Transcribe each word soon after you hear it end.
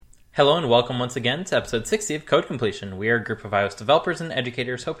Hello and welcome once again to episode 60 of Code Completion. We are a group of iOS developers and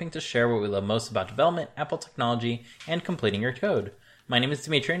educators hoping to share what we love most about development, Apple technology, and completing your code. My name is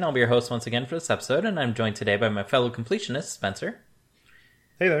Dimitri and I'll be your host once again for this episode, and I'm joined today by my fellow completionists, Spencer.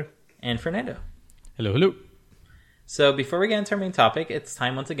 Hey there. And Fernando. Hello, hello. So before we get into our main topic, it's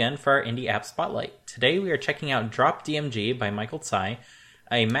time once again for our Indie App Spotlight. Today we are checking out Drop DMG by Michael Tsai,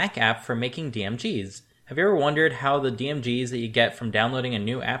 a Mac app for making DMGs. Have you ever wondered how the DMGs that you get from downloading a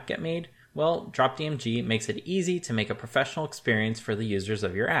new app get made? Well, DropDMG makes it easy to make a professional experience for the users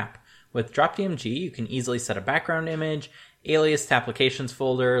of your app. With DropDMG, you can easily set a background image, alias to applications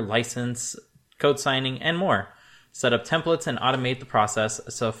folder, license, code signing, and more. Set up templates and automate the process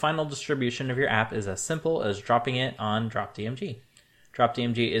so final distribution of your app is as simple as dropping it on DropDMG.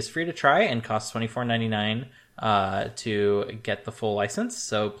 DropDMG is free to try and costs $24.99 to get the full license,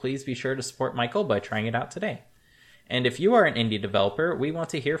 so please be sure to support Michael by trying it out today. And if you are an indie developer, we want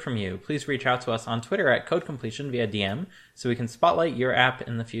to hear from you. Please reach out to us on Twitter at Code Completion via DM so we can spotlight your app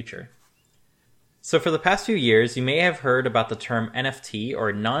in the future. So for the past few years, you may have heard about the term NFT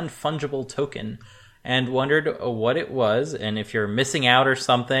or non-fungible token and wondered what it was and if you're missing out or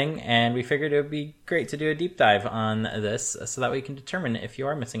something, and we figured it would be great to do a deep dive on this so that we can determine if you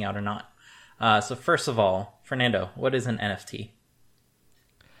are missing out or not. So first of all, Fernando, what is an NFT?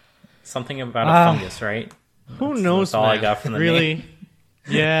 Something about a fungus, right? Who knows? That's all I got from the name.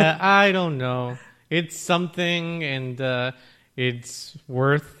 Yeah, I don't know. It's something, and it's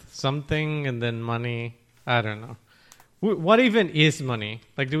worth something, and then money. I don't know. What even is money?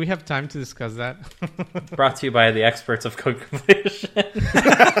 Like, do we have time to discuss that? Brought to you by the experts of Code Completion.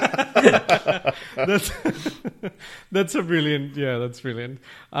 That's a brilliant. Yeah, that's brilliant.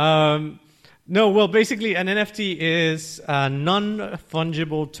 No, well, basically, an NFT is a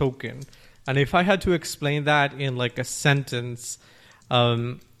non-fungible token. And if I had to explain that in like a sentence,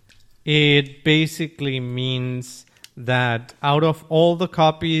 it basically means that out of all the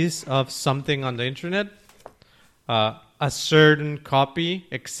copies of something on the internet, a certain copy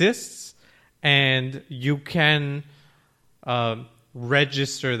exists, and you can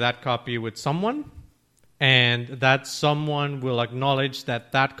register that copy with someone, and that someone will acknowledge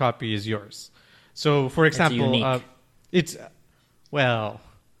that that copy is yours. So, for example, it's, well,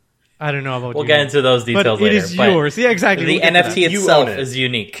 I don't know about We'll get into those details later. It is yours. Yeah, exactly. The NFT itself is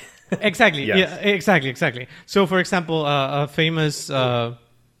unique. Exactly. Yes. Yeah, exactly. So, for example, a famous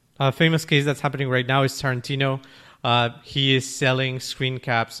case that's happening right now is Tarantino. He is selling screen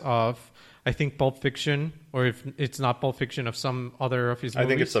caps of, I think, Pulp Fiction, or if it's not Pulp Fiction, of some other of his movies. I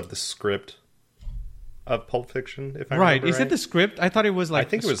think it's of the script of Pulp Fiction, if I right. remember Is it the script? I thought it was like I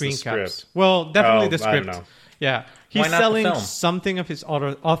think it was screen the script. caps. Well, definitely the I don't script. know. Yeah. Why He's not the selling film? something of his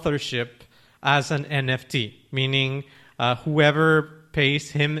authorship as an NFT, meaning whoever pays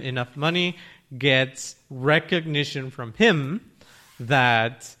him enough money gets recognition from him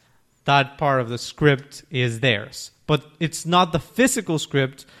that that part of the script is theirs. But it's not the physical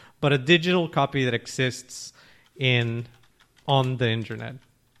script, but a digital copy that exists on the internet.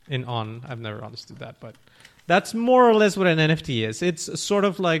 I've never understood that, but that's more or less what an NFT is. It's sort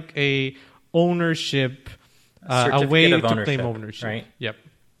of like a ownership, a way to claim ownership. Right? Yep.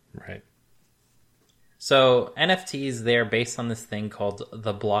 Right. So NFTs, they're based on this thing called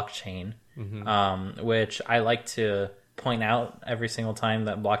the blockchain, which I like to point out every single time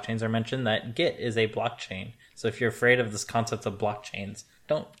that blockchains are mentioned, that Git is a blockchain. So if you're afraid of this concept of blockchains,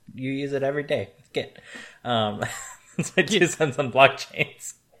 you use it every day. It's Git. That's my 2 cents on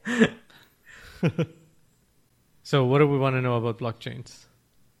blockchains. So what do we want to know about blockchains?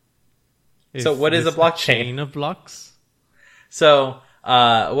 So what is a blockchain? Chain of blocks? So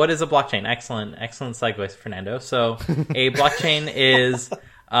what is a blockchain? Excellent segue, Fernando. So a blockchain is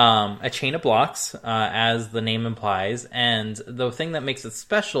a chain of blocks, as the name implies. And the thing that makes it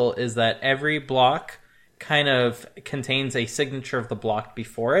special is that every block kind of contains a signature of the block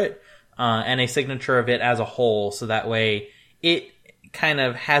before it, and a signature of it as a whole. So that way it kind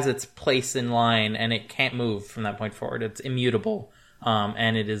of has its place in line and it can't move from that point forward. It's immutable,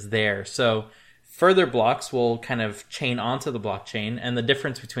 and it is there. So further blocks will kind of chain onto the blockchain. And the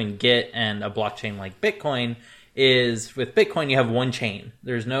difference between Git and a blockchain like Bitcoin is with Bitcoin, you have one chain.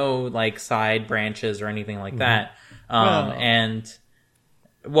 There's no like side branches or anything like that. And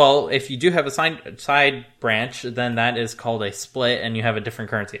well, if you do have a side branch, then that is called a split and you have a different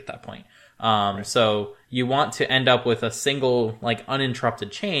currency at that point. So you want to end up with a single, like,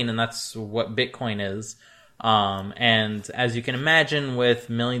 uninterrupted chain, and that's what Bitcoin is. And as you can imagine, with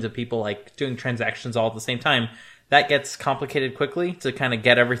millions of people like doing transactions all at the same time, that gets complicated quickly to kind of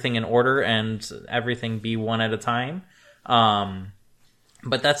get everything in order and everything be one at a time.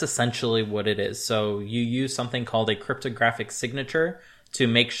 But that's essentially what it is. So you use something called a cryptographic signature to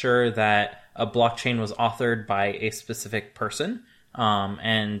make sure that a blockchain was authored by a specific person.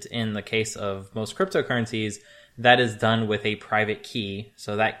 And in the case of most cryptocurrencies, that is done with a private key.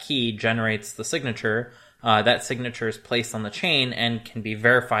 So that key generates the signature. That signature is placed on the chain and can be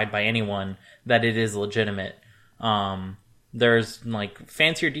verified by anyone that it is legitimate. There's like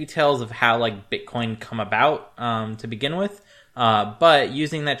fancier details of how like Bitcoin come about to begin with. But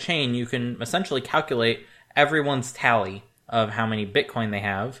using that chain, you can essentially calculate everyone's tally of how many Bitcoin they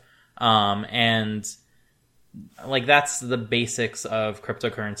have. And like that's the basics of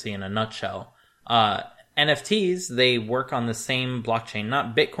cryptocurrency in a nutshell. NFTs, they work on the same blockchain,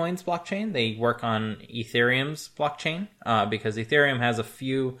 not Bitcoin's blockchain. They work on Ethereum's blockchain because Ethereum has a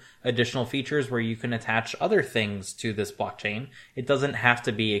few additional features where you can attach other things to this blockchain. It doesn't have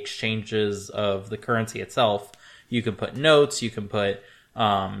to be exchanges of the currency itself. You can put notes, you can put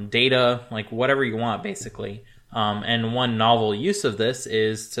data, like whatever you want, basically. And one novel use of this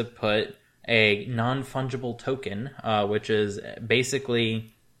is to put a non-fungible token, which is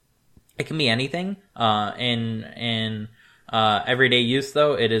basically, it can be anything. In everyday use,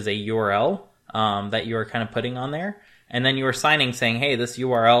 though, it is a URL that you are kind of putting on there. And then you are signing saying, hey, this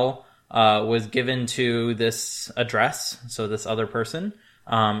URL was given to this address, so this other person,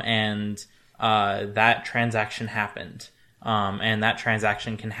 and that transaction happened. And that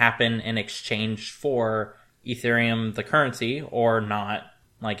transaction can happen in exchange for Ethereum, the currency, or not,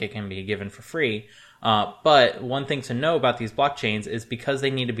 like it can be given for free. But one thing to know about these blockchains is because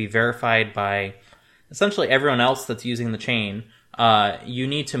they need to be verified by essentially everyone else that's using the chain, you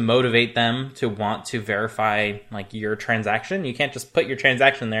need to motivate them to want to verify like your transaction. You can't just put your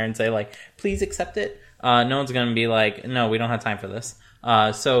transaction there and say like, please accept it. No one's going to be like, no, we don't have time for this.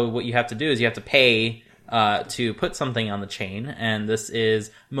 So what you have to do is you have to pay to put something on the chain, and this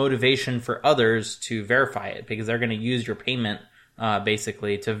is motivation for others to verify it because they're going to use your payment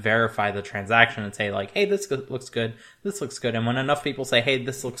basically to verify the transaction and say like, hey, this looks good, this looks good. And when enough people say, hey,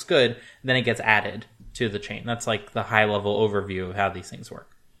 this looks good, then it gets added to the chain. That's like the high level overview of how these things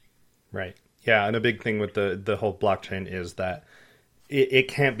work. Right. Yeah. And a big thing with the whole blockchain is that it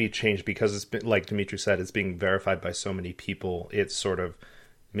can't be changed because it's been, like Dimitri said, it's being verified by so many people. It's sort of,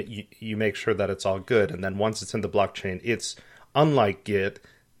 you make sure that it's all good. And then once it's in the blockchain, it's unlike Git,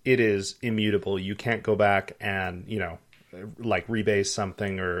 it is immutable. You can't go back and, like rebase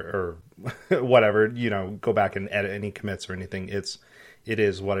something or whatever, go back and edit any commits or anything. It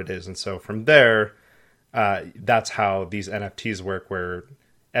is what it is. And so from there, that's how these NFTs work, where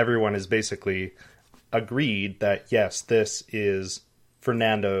everyone is basically agreed that, yes, this is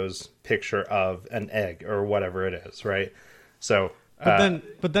Fernando's picture of an egg or whatever it is. Right. So,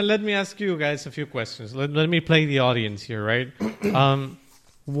 but then let me ask you guys a few questions. Let me play the audience here. Right.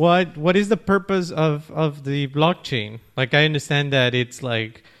 What is the purpose of the blockchain? Like, I understand that it's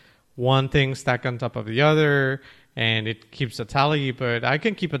like one thing stacked on top of the other and it keeps a tally, but I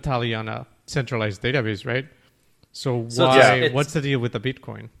can keep a tally on a centralized database, right? So what's the deal with the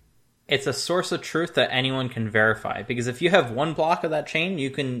Bitcoin? It's a source of truth that anyone can verify, because if you have one block of that chain, you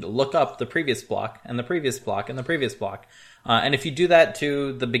can look up the previous block and the previous block and the previous block. And if you do that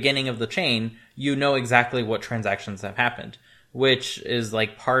to the beginning of the chain, you know exactly what transactions have happened, which is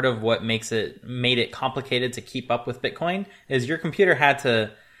like part of what made it complicated to keep up with Bitcoin. Is your computer had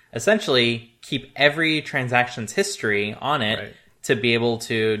to essentially keep every transaction's history on it, right, to be able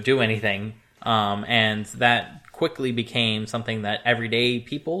to do anything. And that quickly became something that everyday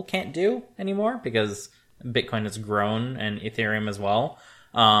people can't do anymore because Bitcoin has grown and Ethereum as well.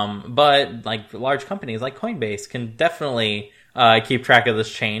 But like large companies like Coinbase can definitely keep track of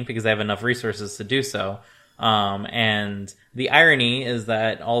this chain because they have enough resources to do so. And the irony is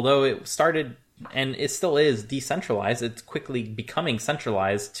that although it started and it still is decentralized, it's quickly becoming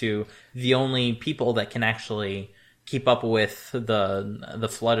centralized to the only people that can actually keep up with the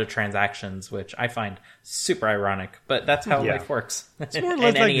flood of transactions, which I find super ironic. But that's how life works. It's more or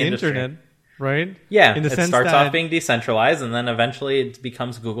less like the internet, right? Yeah, in the sense starts off being decentralized, and then eventually it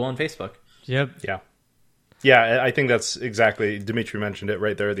becomes Google and Facebook. Yep. Yeah, I think that's exactly, Dimitri mentioned it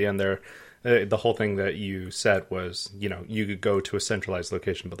right there at the end there. The whole thing that you said was, you could go to a centralized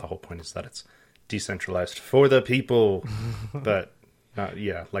location, but the whole point is that it's decentralized for the people. But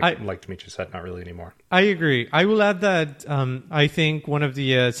like Dimitri said, not really anymore. I agree. I will add that I think one of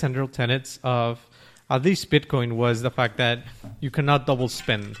the central tenets of at least Bitcoin was the fact that you cannot double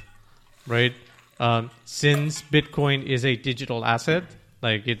spend, right? Since Bitcoin is a digital asset,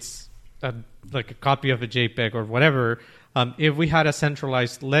 like it's like a copy of a JPEG or whatever, if we had a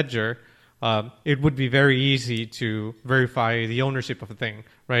centralized ledger, it would be very easy to verify the ownership of a thing,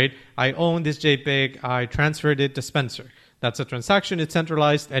 right? I own this JPEG, I transferred it to Spencer. That's a transaction, it's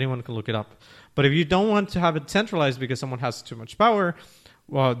centralized, anyone can look it up. But if you don't want to have it centralized because someone has too much power,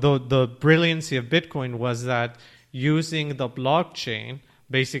 well, the brilliancy of Bitcoin was that using the blockchain,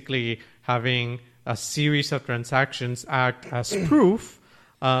 basically having a series of transactions act as proof,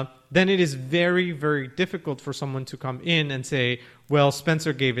 then it is very, very difficult for someone to come in and say, well,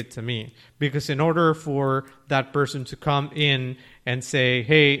 Spencer gave it to me. Because in order for that person to come in and say,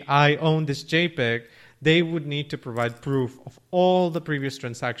 hey, I own this JPEG, they would need to provide proof of all the previous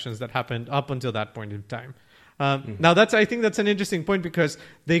transactions that happened up until that point in time. Now, I think that's an interesting point because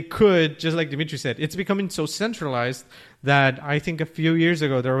they could, just like Dimitri said, it's becoming so centralized that I think a few years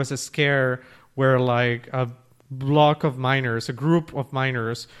ago there was a scare where like a block of miners, a group of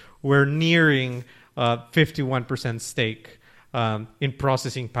miners, were nearing 51% stake in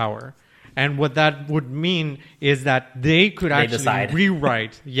processing power. And what that would mean is that they could actually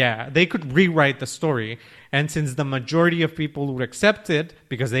rewrite. Yeah, they could rewrite the story. And since the majority of people would accept it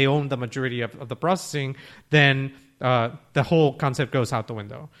because they own the majority of the processing, then the whole concept goes out the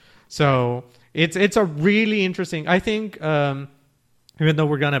window. So it's a really interesting. I think even though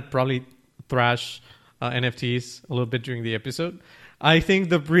we're gonna probably thrash NFTs a little bit during the episode, I think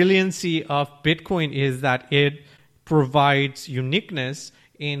the brilliancy of Bitcoin is that it provides uniqueness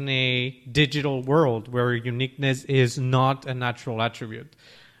in a digital world where uniqueness is not a natural attribute.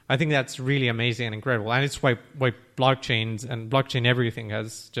 I think that's really amazing and incredible. And it's why blockchains and blockchain everything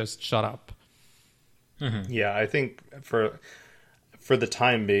has just shut up. Mm-hmm. Yeah, I think for the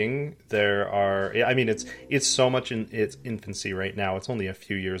time being, there are... I mean, it's so much in its infancy right now. It's only a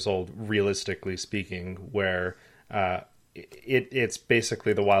few years old, realistically speaking, where it's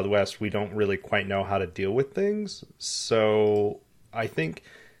basically the Wild West. We don't really quite know how to deal with things. So I think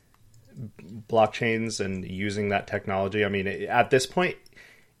blockchains and using that technology, I mean, at this point,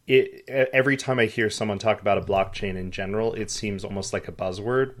 every time I hear someone talk about a blockchain in general, it seems almost like a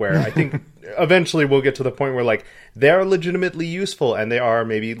buzzword, where I think eventually we'll get to the point where like they are legitimately useful and they are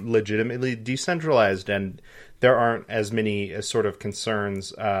maybe legitimately decentralized and there aren't as many sort of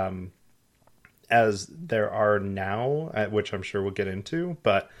concerns as there are now, which I'm sure we'll get into.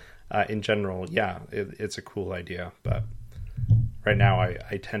 But in general, yeah, it's a cool idea. But right now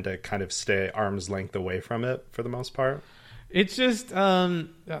I tend to kind of stay arm's length away from it for the most part. It's just,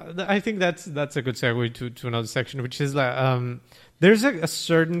 I think that's a good segue to another section, which is that there's a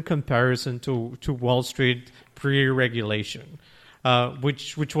certain comparison to Wall Street pre-regulation,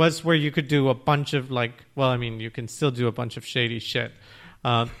 which was where you could do a bunch of you can still do a bunch of shady shit.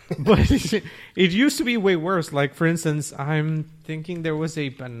 But it used to be way worse. Like, for instance, I'm thinking there was a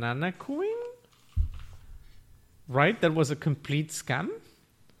banana coin, right? That was a complete scam.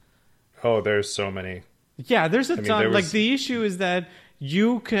 Oh, there's so many. Yeah, there's a ton. Like, the issue is that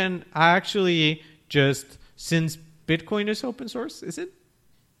you can actually just, since Bitcoin is open source, is it?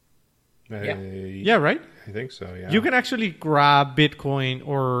 Yeah, right? I think so, yeah. You can actually grab Bitcoin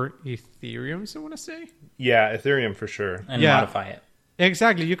or Ethereum, I want to say. Yeah, Ethereum for sure. And modify it.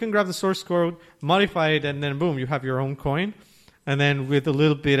 Exactly. You can grab the source code, modify it, and then boom, you have your own coin. And then with a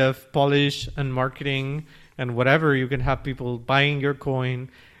little bit of polish and marketing and whatever, you can have people buying your coin.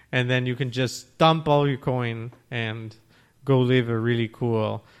 And then you can just dump all your coin and go live a really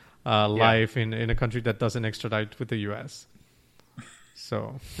cool life in a country that doesn't extradite with the U.S.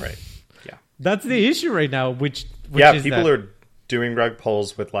 So right, yeah, that's the issue right now. Which is people are doing rug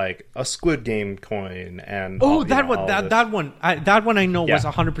pulls with like a Squid Game coin and that one I know was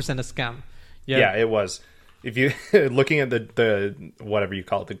 100% a scam. Yeah, it was. If you looking at the whatever you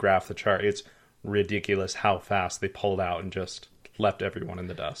call it, the graph, the chart, it's ridiculous how fast they pulled out and just left everyone in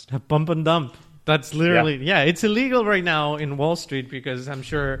the dust. A pump and dump. That's literally, it's illegal right now in Wall Street because I'm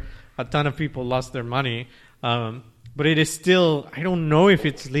sure a ton of people lost their money. But it is still, I don't know if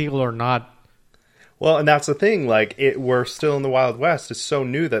it's legal or not. Well, and that's the thing. Like, we're still in the Wild West. It's so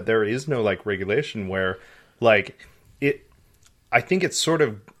new that there is no like regulation where, like, I think it's sort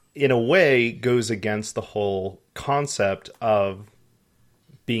of in a way goes against the whole concept of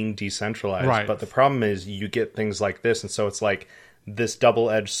being decentralized. Right. But the problem is you get things like this, and so it's like this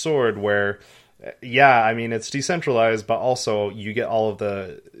double-edged sword where, I mean, it's decentralized, but also you get all of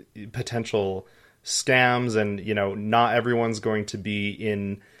the potential scams, and not everyone's going to be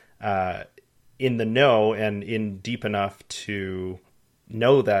in the know and in deep enough to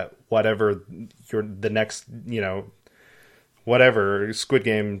know that whatever the next whatever Squid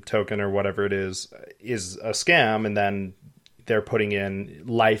Game token or whatever it is a scam, and then they're putting in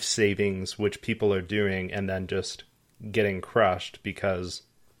life savings, which people are doing, and then just getting crushed because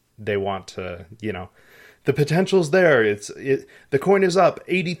they want to, the potential's there. The coin is up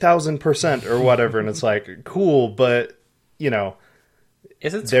 80,000% or whatever, and it's like, cool, but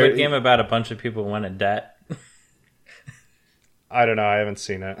Isn't Squid Game about a bunch of people who went in debt? I don't know. I haven't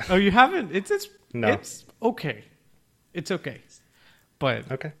seen it. Oh, you haven't? No. It's okay. It's okay. But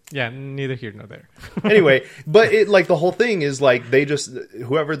Okay. yeah, neither here nor there. Anyway, but the whole thing is like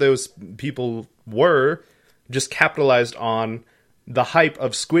whoever those people were just capitalized on the hype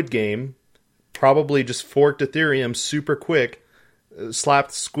of Squid Game, probably just forked Ethereum super quick,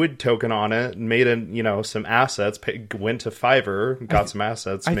 slapped Squid token on it, made some assets, went to Fiverr, got some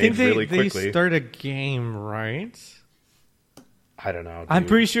assets, I made think really quickly. they start a game, right? I don't know. Dude. I'm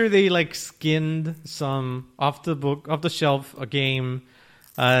pretty sure they skinned some off the shelf a game.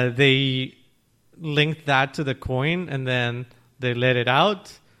 They linked that to the coin, and then they let it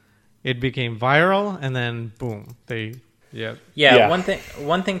out. It became viral, and then boom, Yeah.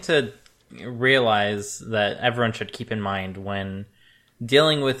 One thing to realize that everyone should keep in mind when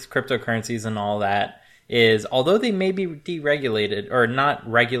dealing with cryptocurrencies and all that is, although they may be deregulated or not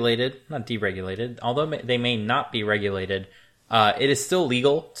deregulated, although they may not be regulated, it is still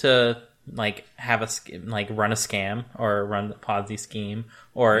legal to have run a scam or run a Ponzi scheme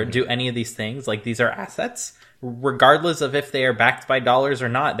or do any of these things. Like, these are assets, regardless of if they are backed by dollars or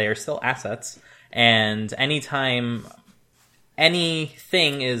not. They are still assets, and anytime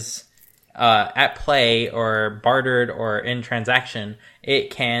anything is at play or bartered or in transaction,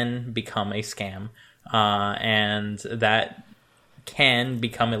 it can become a scam, and that can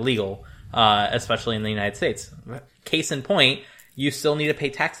become illegal, especially in the United States. Case in point, you still need to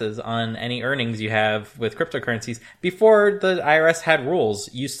pay taxes on any earnings you have with cryptocurrencies. Before the IRS had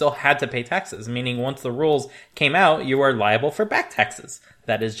rules, you still had to pay taxes, meaning once the rules came out, you are liable for back taxes.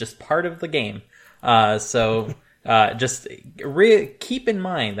 That is just part of the game. Just keep in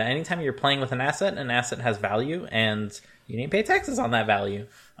mind that anytime you're playing with an asset has value, and you need to pay taxes on that value.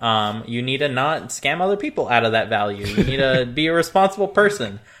 You need to not scam other people out of that value. You need to be a responsible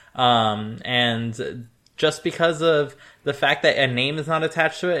person. And just because of the fact that a name is not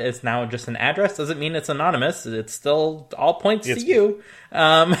attached to it, it's now just an address, doesn't mean it's anonymous. It's still all points to you.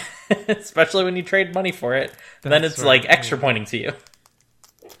 Especially when you trade money for it. Then it's right. Extra pointing to you.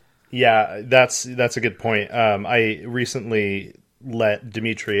 Yeah, that's a good point. I recently let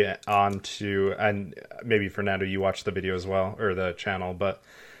Dimitri onto, and maybe Fernando, you watched the video as well, or the channel, but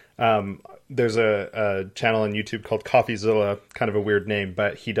there's a channel on YouTube called CoffeeZilla, kind of a weird name,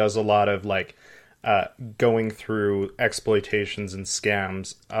 but he does a lot of going through exploitations and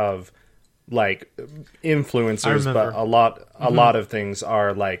scams of influencers, but a lot of things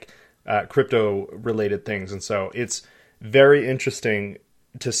are crypto related things, and so it's very interesting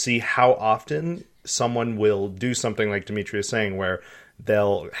to see how often someone will do something like Dimitri is saying, where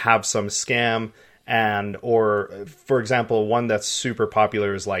they'll have some scam, or for example, one that's super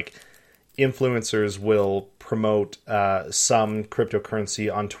popular is influencers will promote some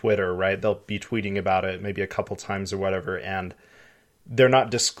cryptocurrency on Twitter, right? They'll be tweeting about it maybe a couple times or whatever, and they're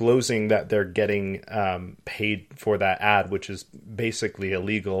not disclosing that they're getting paid for that ad, which is basically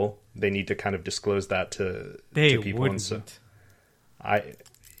illegal. They need to kind of disclose that to people. Wouldn't. And so,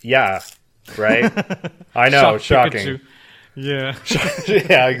 yeah, right. I know, shocking. Pikachu. Yeah,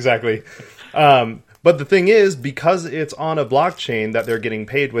 yeah, exactly. But the thing is, because it's on a blockchain that they're getting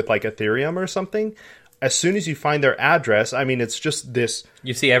paid with, Ethereum or something, as soon as you find their address, I mean, it's just this.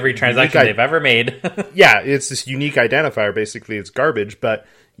 You see every transaction they've ever made. Yeah, it's this unique identifier. Basically, it's garbage, but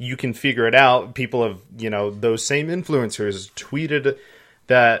you can figure it out. People have, those same influencers tweeted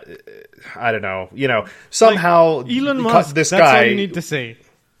that, I don't know, somehow Elon Musk. That's all you need to say.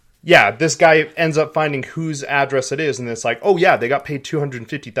 Yeah, this guy ends up finding whose address it is, and it's oh yeah, they got paid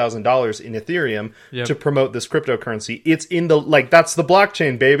 $250,000 in Ethereum to promote this cryptocurrency. It's in the that's the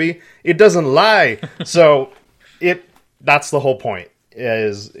blockchain, baby. It doesn't lie. So that's the whole point.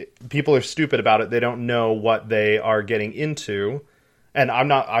 Is people are stupid about it. They don't know what they are getting into. And I'm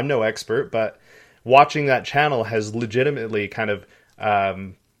no expert, but watching that channel has legitimately kind of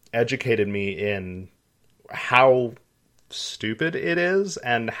educated me in how stupid it is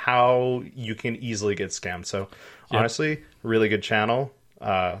and how you can easily get scammed. So honestly, really good channel.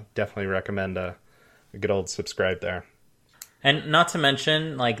 Definitely recommend a good old subscribe there. And not to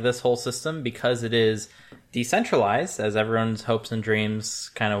mention, this whole system, because it is decentralized, as everyone's hopes and dreams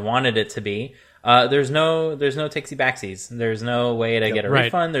kind of wanted it to be, there's no takesy backsies. There's no way to get a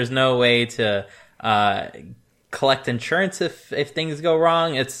refund. There's no way to collect insurance if things go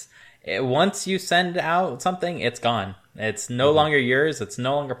wrong. Once you send out something, it's gone. It's no longer yours. It's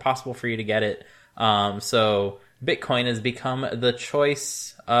no longer possible for you to get it. So Bitcoin has become the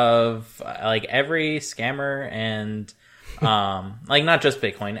choice of like every scammer and like not just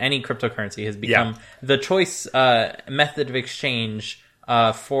Bitcoin, any cryptocurrency has become the choice method of exchange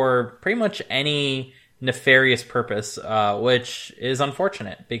for pretty much any nefarious purpose, which is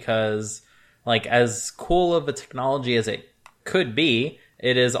unfortunate because like as cool of a technology as it could be,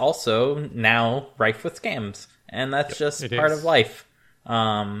 it is also now rife with scams, and that's just part of life.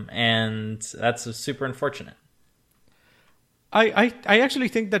 And that's super unfortunate. I actually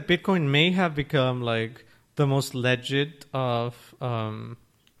think that Bitcoin may have become like the most legit of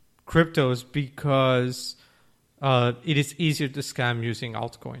cryptos because it is easier to scam using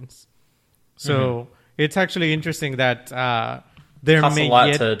altcoins. So it's actually interesting that there costs may a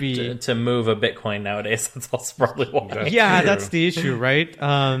lot yet be to move a Bitcoin nowadays. That's also probably why. Yeah, that's the issue, right?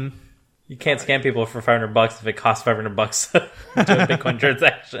 You can't scam people for $500 if it costs $500 to do a Bitcoin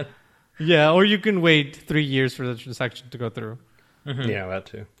transaction. Yeah, or you can wait 3 years for the transaction to go through. Yeah, that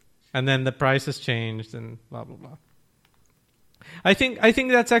too. And then the price has changed and blah, blah, blah. I think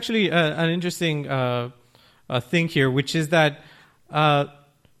that's actually an interesting thing here, which is that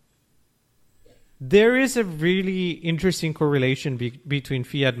there is a really interesting correlation between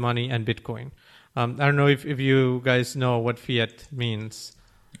fiat money and Bitcoin. I don't know if you guys know what fiat means.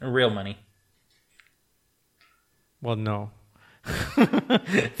 Real money. Well, no.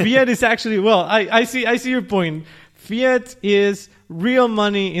 Fiat is actually, well, I see your point. Fiat is real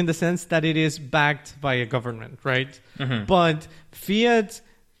money in the sense that it is backed by a government, right? But fiat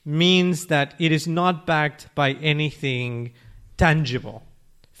means that it is not backed by anything tangible.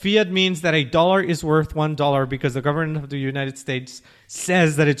 Fiat means that a dollar is worth $1 because the government of the United States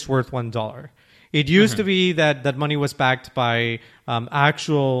says that it's worth $1. It used to be that money was backed by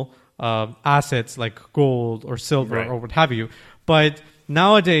actual assets like gold or silver or what have you. But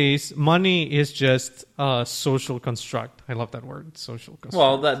nowadays, money is just a social construct. I love that word, social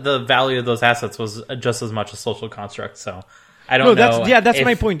construct. Well, the value of those assets was just as much a social construct. So I don't know. That's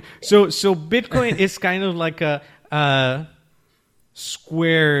my point. So Bitcoin is kind of like a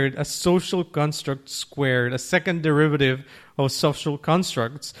social construct squared, a second derivative of social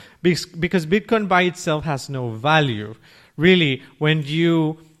constructs, because Bitcoin by itself has no value. Really, when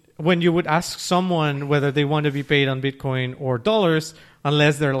you would ask someone whether they want to be paid on Bitcoin or dollars,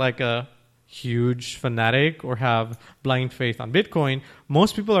 unless they're like a huge fanatic or have blind faith on Bitcoin,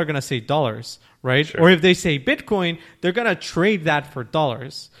 most people are going to say dollars, right? Sure. Or if they say Bitcoin, they're going to trade that for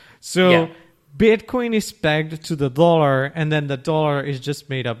dollars. So Bitcoin is pegged to the dollar, and then the dollar is just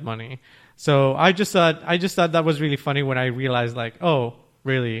made up money. So I just thought that was really funny when I realized, like, oh,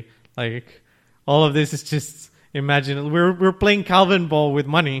 really? Like, all of this is just imagine we're playing Calvin ball with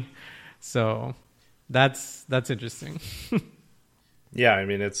money. So that's interesting. Yeah, I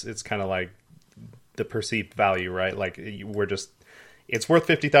mean it's kind of like the perceived value, right? Like it's worth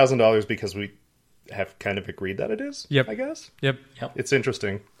 $50,000 because we have kind of agreed that it is. Yep. I guess. Yep. It's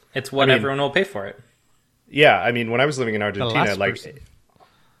interesting. It's what everyone will pay for it. Yeah, I mean, when I was living in Argentina,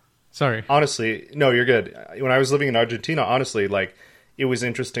 Sorry. Honestly, no, you're good. When I was living in Argentina, honestly, like it was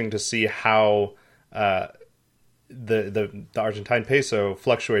interesting to see how the Argentine peso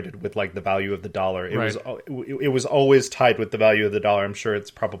fluctuated with like the value of the dollar. It was always tied with the value of the dollar. I'm sure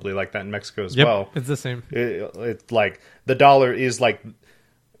it's probably like that in Mexico as well. It's the same. It's like the dollar is like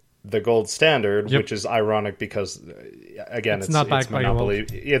the gold standard, which is ironic because again, it's monopoly.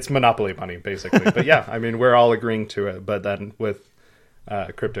 It's monopoly money basically. But yeah, I mean, we're all agreeing to it. But then with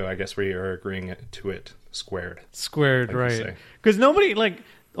crypto, I guess we are agreeing to it squared. Squared, right? Because nobody like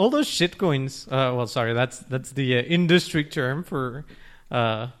all those shit coins. Well, sorry, that's the industry term for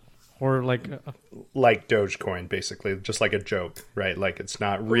or like Dogecoin, basically, just like a joke, right? Like it's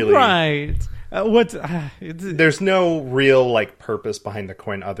not really right. There's no real like purpose behind the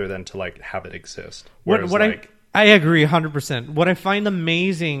coin other than to like have it exist. Whereas, I agree 100%. What I find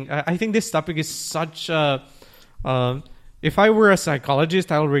amazing, I think this topic is such a. If I were a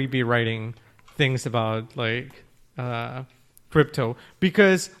psychologist, I would already be writing things about like crypto,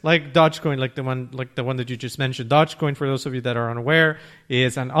 because like Dogecoin, like the one that you just mentioned, Dogecoin, for those of you that are unaware,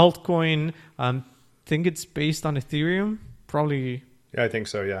 is an altcoin. I think it's based on Ethereum, probably. Yeah, I think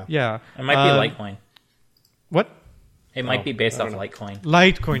so. Yeah. Yeah. It might be Litecoin. What? It might be based off Litecoin.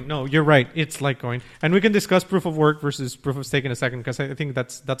 Litecoin. No, you're right. It's Litecoin, and we can discuss proof of work versus proof of stake in a second, because I think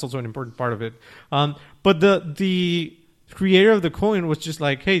that's also an important part of it. But the creator of the coin was just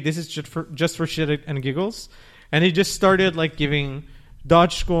like, hey, this is just for shit and giggles, and he just started like giving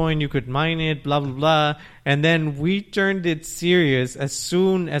Dogecoin, you could mine it, blah blah blah, and then we turned it serious as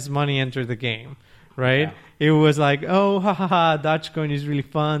soon as money entered the game, right? Yeah. It was like, oh, ha ha ha, Dogecoin is really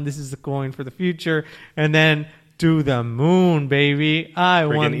fun. This is the coin for the future, and then to the moon, baby. I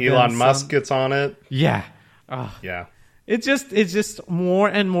want Friggin' Elon Musk gets on it. Yeah. Yeah. It's just more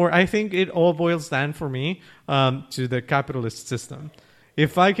and more. I think it all boils down for me to the capitalist system.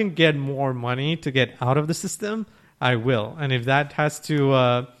 If I can get more money to get out of the system, I will. And if that has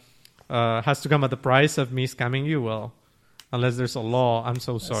to come at the price of me scamming you, well, unless there's a law, I'm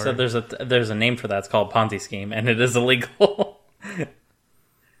so sorry. So there's a name for that. It's called Ponzi scheme, and it is illegal.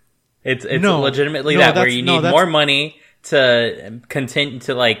 it's legitimately where you need more money to continue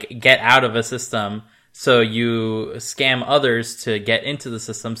to like get out of a system. So you scam others to get into the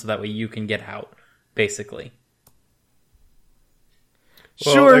system, so that way you can get out, basically.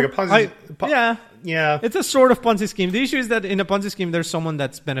 Well, sure. like yeah. It's a sort of Ponzi scheme. The issue is that in a Ponzi scheme, there's someone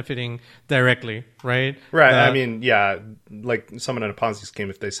that's benefiting directly, right? Right. I mean, yeah, like someone in a Ponzi scheme,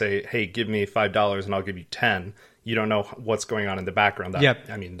 if they say, "Hey, give me $5 and I'll give you 10," you don't know what's going on in the background.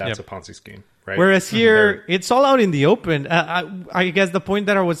 I mean, that's a Ponzi scheme, right? Whereas here, it's all out in the open. I guess the point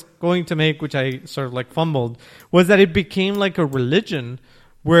that I was going to make, which I sort of like fumbled, was that it became like a religion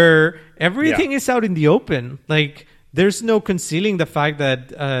where everything is out in the open. Like, there's no concealing the fact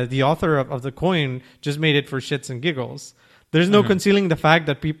that the author of the coin just made it for shits and giggles. There's no concealing the fact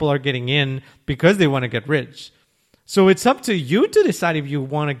that people are getting in because they want to get rich. So it's up to you to decide if you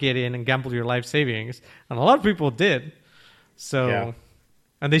want to get in and gamble your life savings. And a lot of people did. So,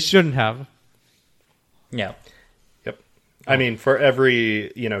 and they shouldn't have. Yeah. Yep. I mean, for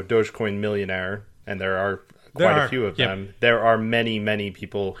every, Dogecoin millionaire, and there are quite a few of them, there are many, many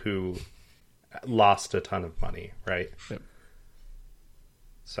people who lost a ton of money, right? Yep.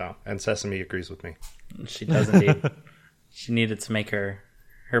 So, and Sesame agrees with me. She does indeed. She needed to make her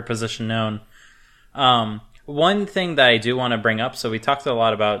position known. One thing that I do want to bring up, so we talked a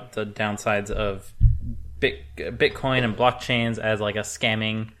lot about the downsides of Bitcoin and blockchains as like a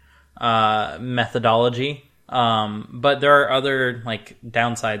scamming methodology. But there are other like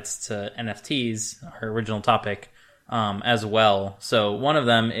downsides to NFTs, our original topic, as well. So one of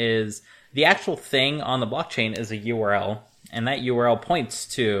them is the actual thing on the blockchain is a URL, and that URL points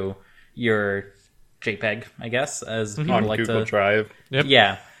to your JPEG, I guess, as people on like Google to Drive. Yep.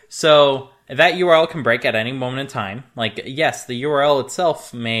 Yeah. So that URL can break at any moment in time. Like, yes, the URL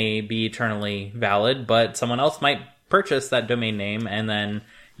itself may be eternally valid, but someone else might purchase that domain name, and then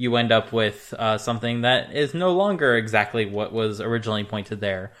you end up with something that is no longer exactly what was originally pointed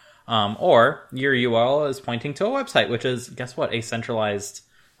there. Or your URL is pointing to a website, which is, guess what, a centralized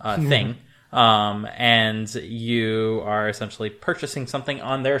thing. And you are essentially purchasing something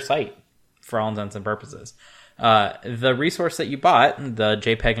on their site for all intents and purposes. The resource that you bought, the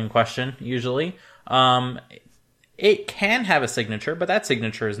JPEG in question, usually, it can have a signature, but that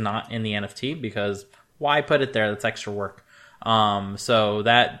signature is not in the NFT because why put it there? That's extra work. So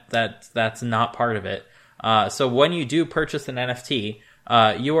that's not part of it. So when you do purchase an NFT,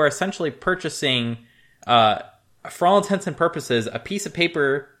 you are essentially purchasing, for all intents and purposes, a piece of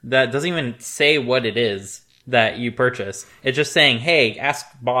paper that doesn't even say what it is that you purchase. It's just saying, hey, ask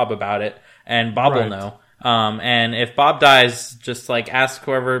Bob about it, and Bob will know. And if Bob dies, just like ask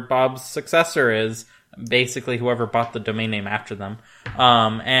whoever Bob's successor is, basically whoever bought the domain name after them.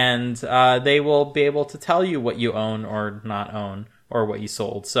 And they will be able to tell you what you own or not own, or what you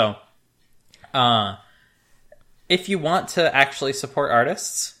sold. So if you want to actually support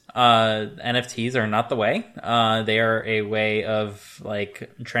artists, NFTs are not the way. They are a way of like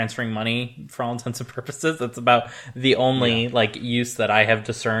transferring money for all intents and purposes. That's about the only like use that I have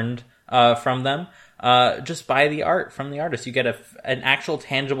discerned from them. Just buy the art from the artist. You get an actual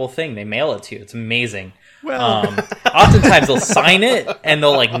tangible thing. They mail it to you. It's amazing. Well, oftentimes they'll sign it and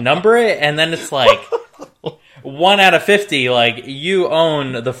they'll like number it, and then it's like 1 out of 50. Like, you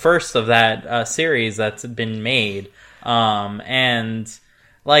own the first of that series that's been made, and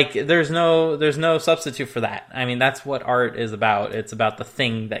like there's no substitute for that. I mean, that's what art is about. It's about the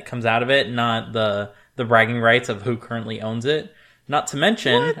thing that comes out of it, not the bragging rights of who currently owns it. Not to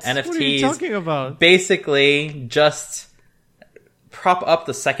mention, NFTs what are you talking about? Basically just prop up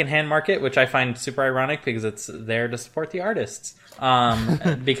the secondhand market, which I find super ironic because it's there to support the artists.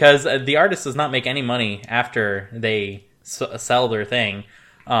 Because the artist does not make any money after they sell their thing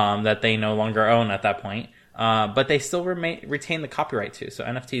that they no longer own at that point. But they still retain the copyright too. So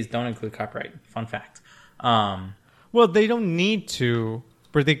NFTs don't include copyright. Fun fact. Well, they don't need to,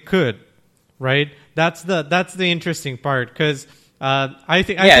 but they could, right? That's the interesting part, because I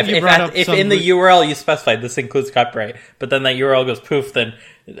think you brought up if in the URL you specified this includes copyright, but then that URL goes poof, then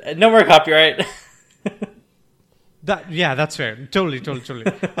no more copyright. That's fair. Totally.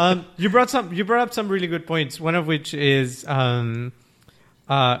 You brought up some really good points. One of which is an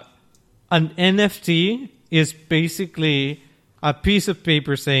NFT is basically a piece of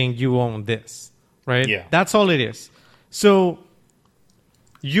paper saying you own this, right? Yeah. That's all it is. So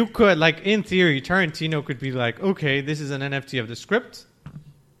you could, like, in theory, Tarantino could be like, okay, this is an NFT of the script,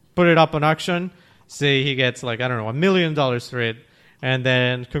 put it up on auction, say he gets, like, I don't know, $1 million for it, and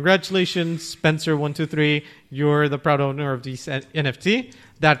then congratulations, Spencer123, you're the proud owner of this NFT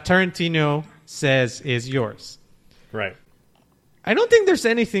that Tarantino says is yours. Right. I don't think there's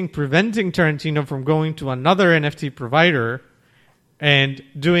anything preventing Tarantino from going to another NFT provider and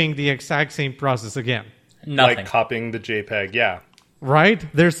doing the exact same process again. Nothing. Like copying the JPEG, yeah. Right?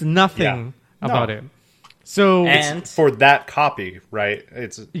 There's nothing Yeah. about No. it. So, And For that copy, right?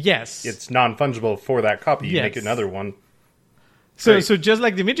 yes. It's non-fungible for that copy. You Yes. make another one. So, Great. so just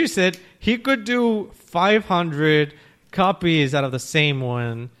like Dimitri said, he could do 500 copies out of the same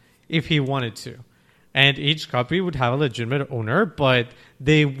one if he wanted to. And each copy would have a legitimate owner, but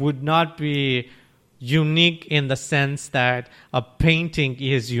they would not be unique in the sense that a painting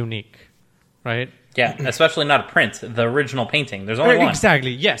is unique, right? yeah, especially not a print, the original painting. There's only one.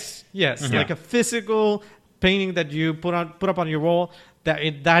 Exactly. Yes. Yes. Like a physical painting that you put up on your wall.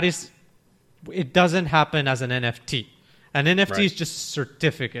 It doesn't happen as an NFT. An NFT Right. is just a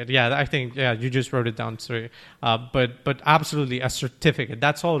certificate. Yeah, I think. Yeah, you just wrote it down. Sorry, but absolutely a certificate.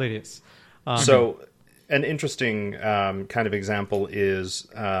 That's all it is. So, an interesting kind of example is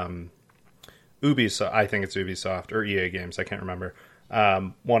Ubisoft. I think it's Ubisoft or EA Games. I can't remember.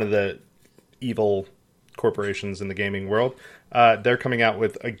 One of the evil corporations in the gaming world. They're coming out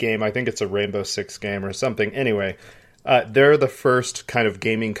with a game. I think it's a Rainbow Six game or something. Anyway, they're the first kind of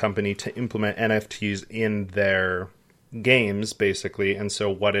gaming company to implement NFTs in their games, basically. And so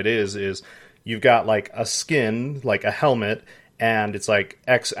what it is you've got like a skin, like a helmet, and it's like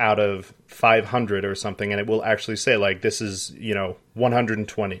X out of 500 or something, and it will actually say like this is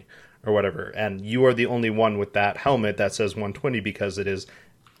 120 or whatever, and you are the only one with that helmet that says 120 because it is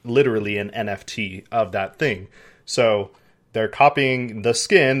literally an NFT of that thing. So they're copying the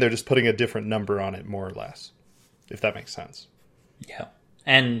skin, they're just putting a different number on it, more or less, if that makes sense. Yeah,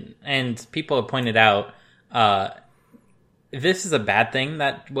 and people have pointed out this is a bad thing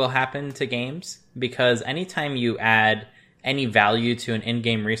that will happen to games, because anytime you add any value to an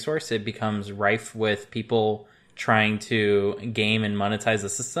in-game resource, it becomes rife with people trying to game and monetize the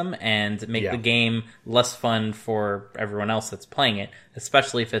system and make Yeah. the game less fun for everyone else that's playing it,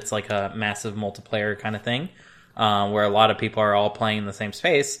 especially if it's like a massive multiplayer kind of thing, where a lot of people are all playing in the same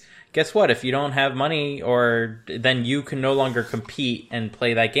space. Guess what? If you don't have money, then you can no longer compete and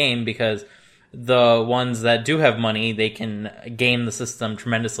play that game, because the ones that do have money, they can game the system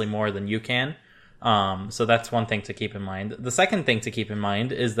tremendously more than you can. So that's one thing to keep in mind. The second thing to keep in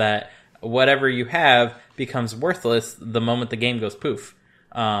mind is that whatever you have becomes worthless the moment the game goes poof.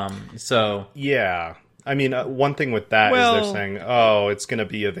 So Yeah. I mean, one thing with that is they're saying, it's going to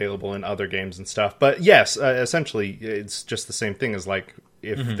be available in other games and stuff. But yes, essentially, it's just the same thing as like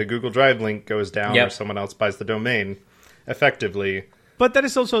if the Google Drive link goes down or someone else buys the domain, effectively. But that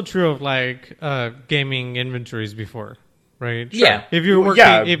is also true of like gaming inventories before, right? Yeah. If you're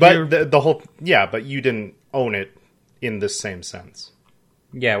working, but you didn't own it in the same sense.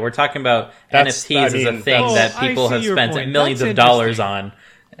 yeah, we're talking about That's- NFTs I as a mean, thing that's- that people I see have your spent point. millions That's of dollars interesting.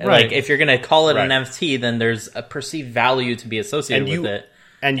 on. Right. Like, if you're going to call it an Right. NFT, then there's a perceived value to be associated with it.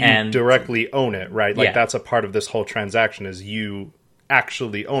 And you directly own it, right? Like Yeah. that's a part of this whole transaction is you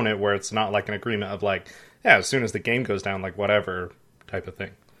actually own it, where it's not like an agreement of like, yeah, as soon as the game goes down, like whatever type of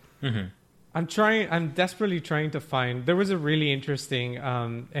thing. I'm desperately trying to find. There was a really interesting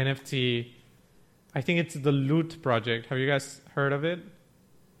NFT. I think it's the Loot Project. Have you guys heard of it?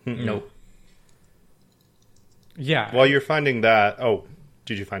 Nope. Yeah. While you're finding that,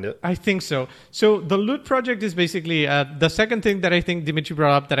 did you find it? I think so. So the Loot Project is basically the second thing that I think Dimitri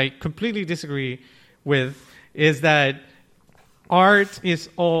brought up that I completely disagree with is that art is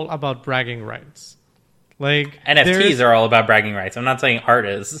all about bragging rights. Like NFTs are all about bragging rights. I'm not saying art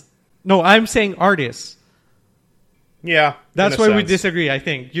is. No, I'm saying artists. Yeah, That's in a why we sense. disagree, I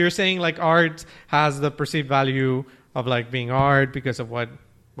think. You're saying like art has the perceived value of like being art because of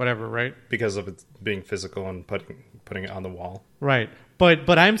whatever, right? because of it being physical and putting it on the wall. Right.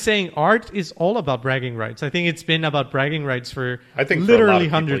 But I'm saying art is all about bragging rights. I think it's been about bragging rights for I think for a lot literally of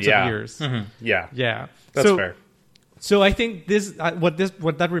people, hundreds yeah. of years. Yeah, Yeah. that's so, fair. So I think what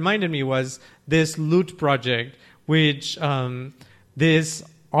that reminded me was this Loot Project, which this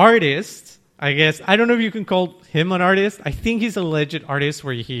artist, I guess, I don't know if you can call him an artist. I think he's a legit artist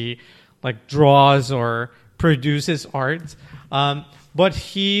where he like draws or produces art. But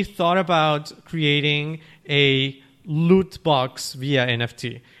he thought about creating a loot box via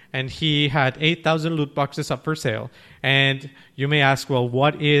NFT. and he had 8,000 loot boxes up for sale. And you may ask, well,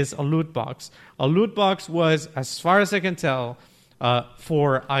 what is a loot box? A loot box was, as far as I can tell,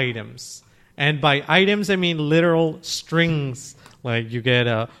 for items. And by items, I mean literal strings. Like you get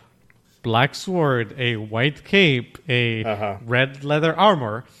a black sword, a white cape, a red leather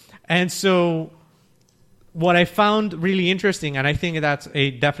armor. And so what I found really interesting, and I think that's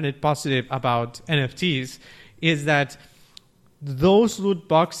a definite positive about NFTs, is that those loot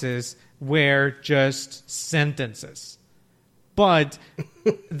boxes were just sentences. But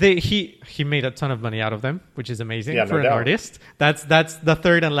he made a ton of money out of them, which is amazing for an artist. That's the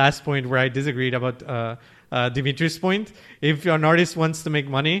third and last point where I disagreed about Dimitri's point. If an artist wants to make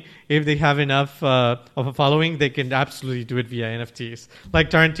money, if they have enough of a following, they can absolutely do it via NFTs, like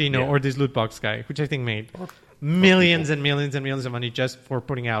Tarantino or this loot box guy, which I think made millions and millions and millions of money just for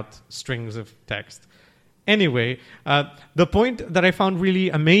putting out strings of text. Anyway, the point that I found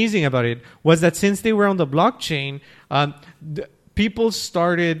really amazing about it was that since they were on the blockchain, people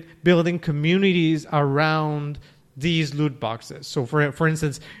started building communities around these loot boxes. So, for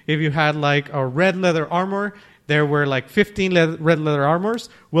instance, if you had like a red leather armor, there were like 15 red leather armors.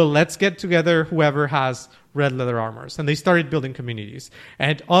 Well, let's get together whoever has red leather armors. And they started building communities.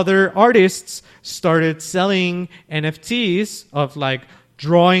 And other artists started selling NFTs of like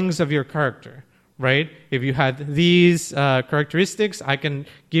drawings of your character. Right? If you had these characteristics, I can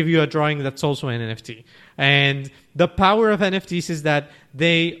give you a drawing that's also an NFT. And the power of NFTs is that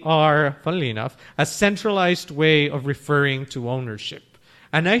they are, funnily enough, a centralized way of referring to ownership.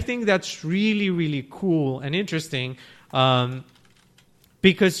 And I think that's really, really cool and interesting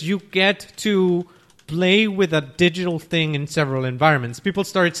because you get to play with a digital thing in several environments. People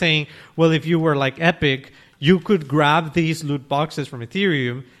started saying, well, if you were like Epic, you could grab these loot boxes from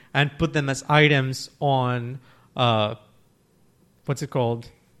Ethereum and put them as items on, what's it called?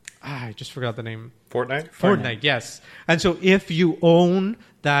 I just forgot the name. Fortnite, yes. And so if you own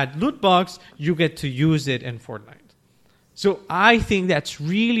that loot box, you get to use it in Fortnite. So I think that's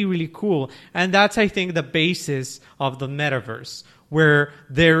really, really cool. And that's, I think, the basis of the metaverse, where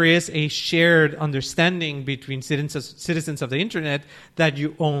there is a shared understanding between citizens of the internet that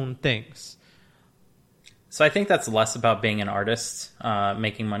you own things. So I think that's less about being an artist,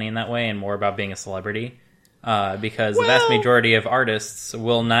 making money in that way, and more about being a celebrity. Because the vast majority of artists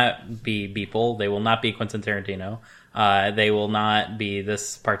will not be Beeple. They will not be Quentin Tarantino. They will not be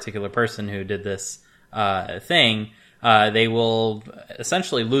this particular person who did this thing. They will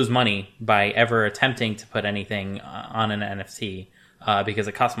essentially lose money by ever attempting to put anything on an NFT. Because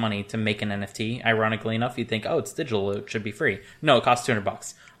it costs money to make an NFT. Ironically enough, you'd think, oh, it's digital, it should be free. No, it costs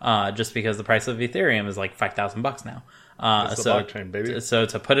 $200. Just because the price of Ethereum is like $5,000 now. It's the blockchain, baby. So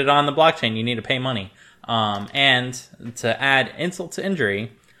to put it on the blockchain, you need to pay money. And to add insult to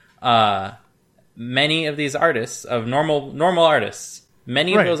injury, many of these artists, of normal artists,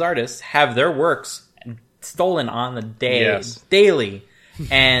 many of those artists have their works stolen on the daily.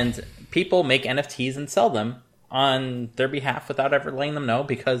 And people make NFTs and sell them on their behalf without ever letting them know,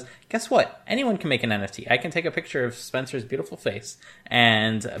 because guess what? Anyone can make an NFT. I can take a picture of Spencer's beautiful face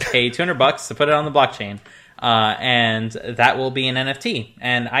and pay $200 to put it on the blockchain, and that will be an NFT.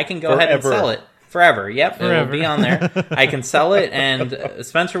 And I can go ahead and sell it forever. Yep, it will be on there. I can sell it, and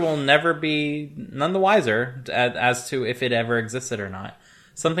Spencer will never be none the wiser as to if it ever existed or not.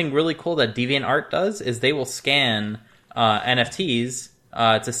 Something really cool that DeviantArt does is they will scan NFTs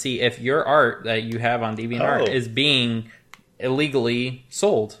to see if your art that you have on DeviantArt is being illegally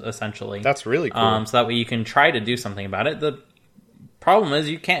sold, essentially. That's really cool. So that way you can try to do something about it. The problem is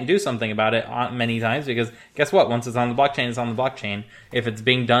you can't do something about it many times because guess what? Once it's on the blockchain, it's on the blockchain. If it's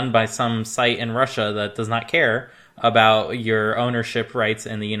being done by some site in Russia that does not care about your ownership rights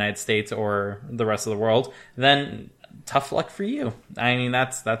in the United States or the rest of the world, then tough luck for you. I mean,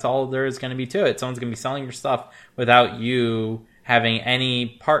 that's all there is going to be to it. Someone's going to be selling your stuff without you having any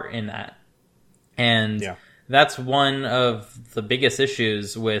part in that. And that's one of the biggest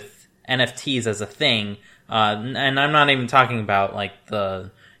issues with NFTs as a thing. And I'm not even talking about like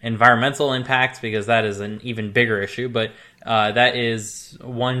the environmental impacts, because that is an even bigger issue, but that is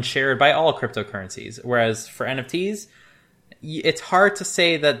one shared by all cryptocurrencies. Whereas for NFTs, it's hard to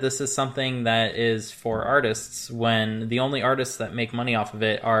say that this is something that is for artists when the only artists that make money off of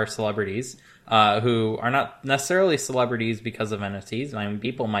it are celebrities. Who are not necessarily celebrities because of NFTs. I mean,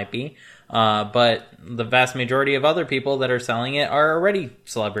 people might be, but the vast majority of other people that are selling it are already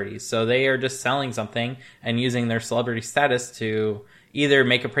celebrities. So they are just selling something and using their celebrity status to either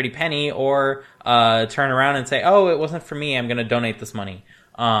make a pretty penny or turn around and say, oh, it wasn't for me, I'm going to donate this money.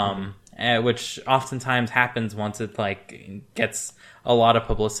 which oftentimes happens once it like gets a lot of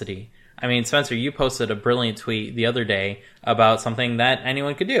publicity. I mean, Spencer, you posted a brilliant tweet the other day about something that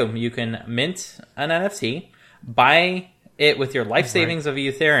anyone could do. You can mint an NFT, buy it with your life savings of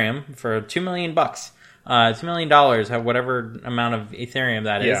Ethereum for $2 million, $2 million, whatever amount of Ethereum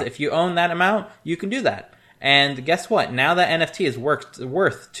that is. Yeah. If you own that amount, you can do that. And guess what? Now that NFT is worth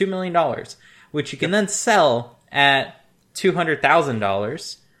 $2 million, which you can then sell at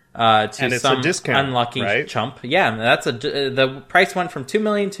 $200,000. To And it's some a discount, unlucky right? chump. Yeah, the price went from $2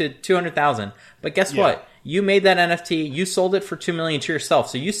 million to $200,000. But guess Yeah. what? You made that NFT. You sold it for $2 million to yourself,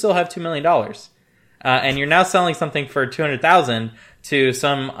 so you still have $2 million. And you're now selling something for $200,000 to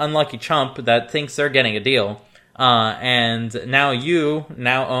some unlucky chump that thinks they're getting a deal. And now you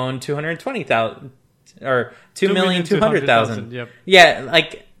own $220,000 or $2,200,000. Yep. Yeah,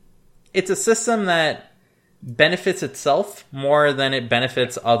 like it's a system that benefits itself more than it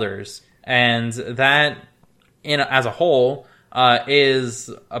benefits others, and that as a whole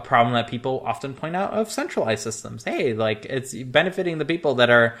is a problem that people often point out of centralized systems. Hey, like it's benefiting the people that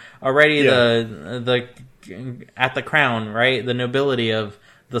are already the at the crown, right, the nobility of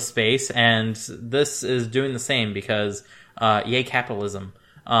the space, and this is doing the same because yay capitalism.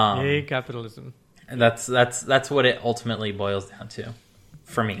 Yay capitalism. And that's what it ultimately boils down to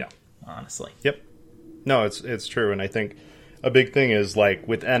for me, honestly. Yep. No, it's true, and I think a big thing is like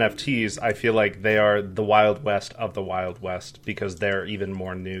with NFTs, I feel like they are the Wild West of the Wild West because they're even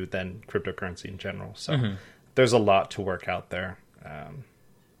more new than cryptocurrency in general. So there's a lot to work out there. I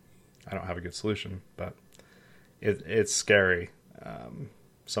don't have a good solution, but it's scary.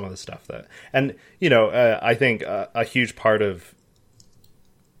 Some of the stuff that, and I think a huge part of.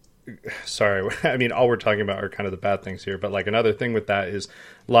 Sorry, I mean, all we're talking about are kind of the bad things here, but like another thing with that is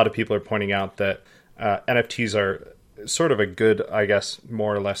a lot of people are pointing out that NFTs are sort of a good, I guess,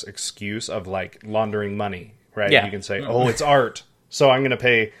 more or less excuse of like laundering money, right? Yeah. You can say, oh, it's art, so I'm going to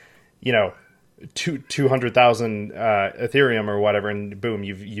pay, 200,000 Ethereum or whatever, and boom,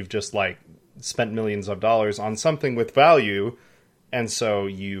 you've just like spent millions of dollars on something with value, and so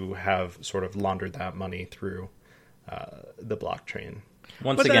you have sort of laundered that money through the blockchain.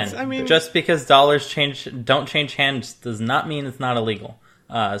 Once But again, that's- I mean- just because dollars don't change hands does not mean it's not illegal.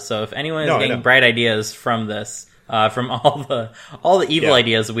 So if anyone is No, I getting know. bright ideas from this, from all the evil Yeah.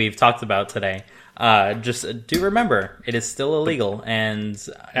 ideas we've talked about today, just do remember it is still illegal, and guess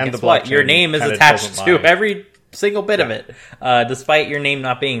the what? Your blockchain name is kinda attached doesn't to lie. every single bit of it, despite your name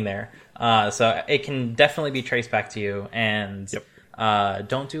not being there. So it can definitely be traced back to you, and Yep.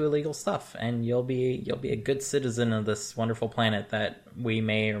 don't do illegal stuff, and you'll be a good citizen of this wonderful planet that we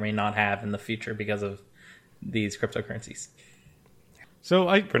may or may not have in the future because of these cryptocurrencies. So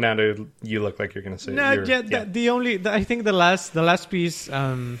Fernando, you look like you're going to say. No, I think the last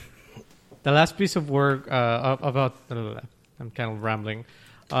piece of work about. I'm kind of rambling.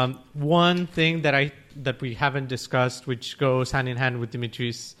 One thing that we haven't discussed, which goes hand in hand with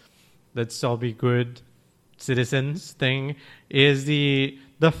Dimitri's "let's all be good citizens" thing, is the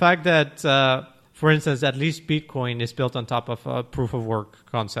fact that, for instance, at least Bitcoin is built on top of a proof of work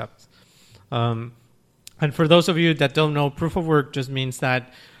concept. And for those of you that don't know, proof of work just means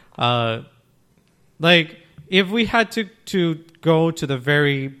that, if we had to go to the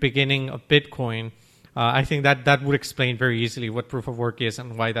very beginning of Bitcoin, I think that would explain very easily what proof of work is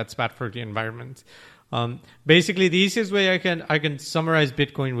and why that's bad for the environment. Basically, the easiest way I can summarize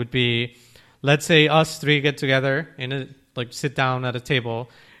Bitcoin would be, let's say us three get together sit down at a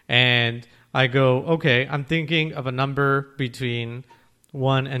table, and I go, okay, I'm thinking of a number between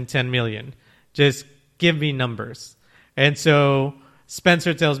 1 and 10 million. Just give me numbers. And so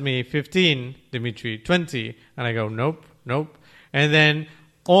Spencer tells me 15, Dimitri 20, and I go, nope. And then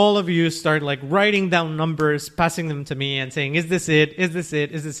all of you start writing down numbers, passing them to me and saying, is this it? Is this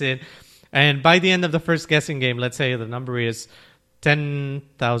it? Is this it? And by the end of the first guessing game, let's say the number is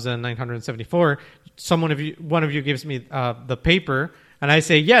 10,974. One of you gives me the paper, and I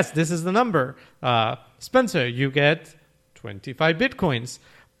say, yes, this is the number. Spencer, you get 25 Bitcoins.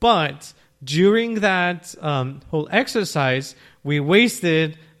 But during that whole exercise, we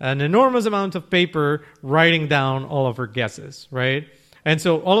wasted an enormous amount of paper writing down all of our guesses, right? And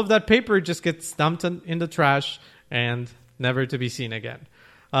so all of that paper just gets dumped in the trash and never to be seen again.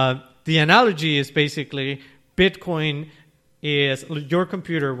 The analogy is basically Bitcoin is your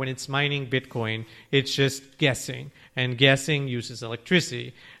computer when it's mining Bitcoin, it's just guessing. And guessing uses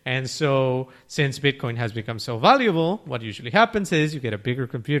electricity. And so since Bitcoin has become so valuable, what usually happens is you get a bigger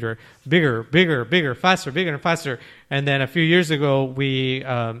computer, bigger, faster, bigger and faster. And then a few years ago, we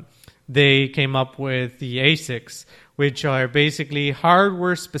they came up with the ASICs, which are basically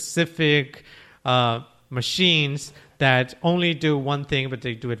hardware-specific machines that only do one thing, but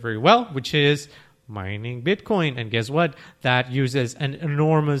they do it very well, which is mining Bitcoin. And guess what? That uses an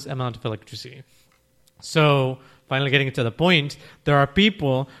enormous amount of electricity. So finally getting to the point, there are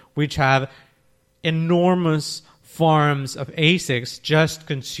people which have enormous farms of ASICs just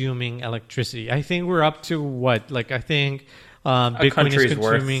consuming electricity. I think we're up to what? Like, I think Bitcoin is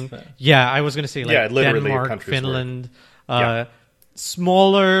consuming... worth. Yeah, I was going to say like literally a Denmark, country's Finland, Yeah.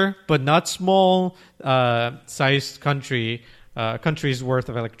 smaller but not small sized countries worth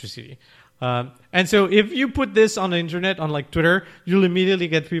of electricity. And so if you put this on the internet, on like Twitter, you'll immediately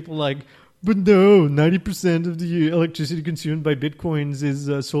get people like, but no, 90% of the electricity consumed by Bitcoins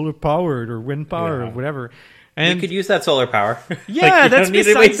is solar powered or wind powered or whatever. And You could use that solar power. yeah, you that's don't need to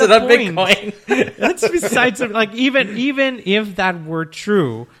besides waste the it on point. Bitcoin. That's besides like even if that were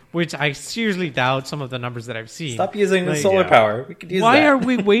true, which I seriously doubt some of the numbers that I've seen. Stop using the Like, solar power. We could use why that. are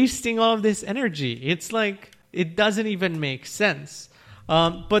we wasting all of this energy? It's like it doesn't even make sense.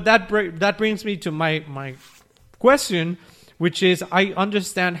 But that brings me to my question, which is I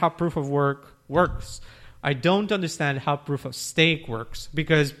understand how proof of work works. I don't understand how proof of stake works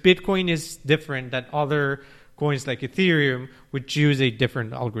because Bitcoin is different than other coins like Ethereum, which use a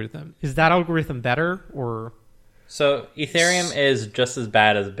different algorithm. Is that algorithm better or? So Ethereum is just as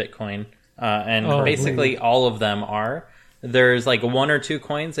bad as Bitcoin, and basically all of them are. There's like one or two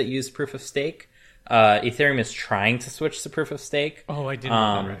coins that use proof of stake. Ethereum is trying to switch to proof of stake. Oh, I didn't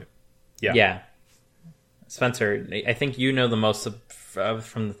know that. Right. Yeah. Spencer, I think you know the most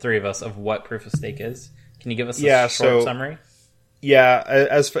from the three of us of what proof of stake is. Can you give us a short summary?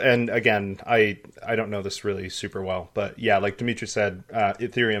 Yeah, and again, I don't know this really super well, but yeah, like Dimitri said,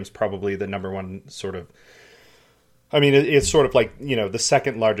 Ethereum's probably the number one sort of. I mean, it's sort of like, you know, the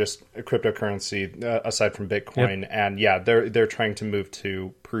second largest cryptocurrency aside from Bitcoin, and yeah, they're trying to move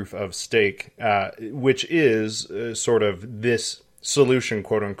to proof of stake, which is sort of this solution,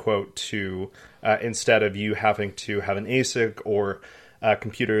 quote unquote, to instead of you having to have an ASIC or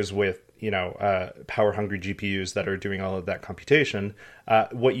computers with power-hungry GPUs that are doing all of that computation,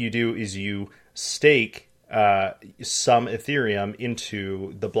 what you do is you stake some Ethereum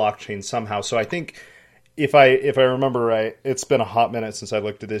into the blockchain somehow. So I think if I remember right, it's been a hot minute since I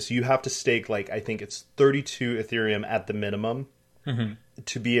looked at this. You have to stake I think it's 32 Ethereum at the minimum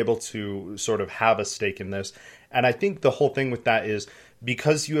to be able to sort of have a stake in this. And I think the whole thing with that is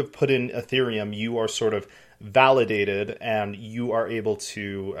because you have put in Ethereum, you are sort of validated and you are able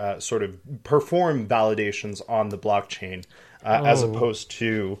to sort of perform validations on the blockchain as opposed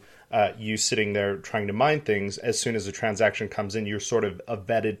to you sitting there trying to mine things. As soon as a transaction comes in, you're sort of a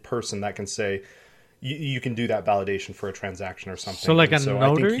vetted person that can say you can do that validation for a transaction or something. So like so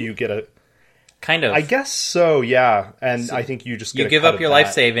notary? I think you get a kind of. I guess so, yeah. And I think you just get you give up your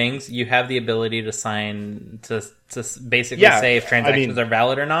life savings. You have the ability to sign to basically say if transactions are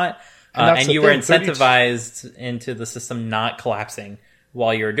valid or not. And you were incentivized into the system not collapsing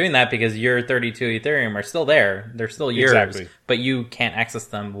while you were doing that because your 32 Ethereum are still there. They're still yours, but you can't access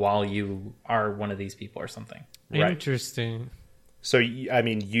them while you are one of these people or something. Interesting. So, I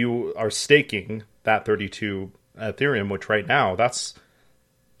mean, you are staking that 32 Ethereum, which right now, that's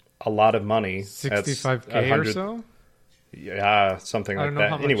a lot of money. 65K or so? Yeah, something like that. I don't know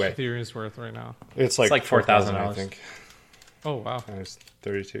how much anyway, Ethereum's worth right now. It's like $4,000, I think. Oh, wow. There's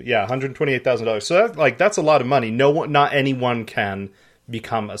 32. Yeah, $128,000. So that's a lot of money. Not anyone can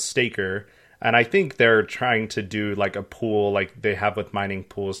become a staker. And I think they're trying to do like a pool like they have with mining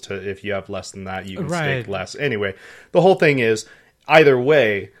pools to if you have less than that, you can stake less. Anyway, the whole thing is either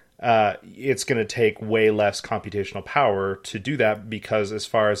way, it's going to take way less computational power to do that because as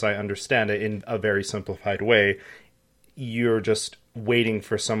far as I understand it, in a very simplified way, you're just waiting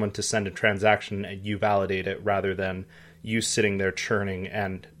for someone to send a transaction and you validate it rather than you sitting there churning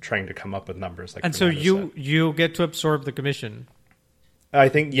and trying to come up with numbers. And so you get to absorb the commission. I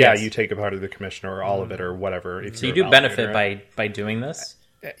think, you take a part of the commission or all of it or whatever. So you do benefit by doing this?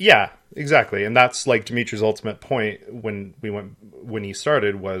 Yeah, exactly. And that's like Dimitri's ultimate point when he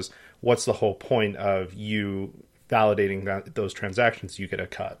started was what's the whole point of you validating those transactions? You get a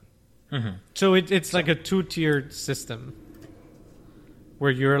cut. Mm-hmm. So it's like a two-tiered system where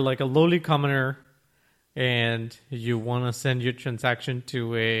you're like a lowly commoner and you want to send your transaction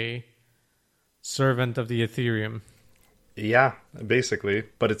to a servant of the Ethereum. Yeah, basically.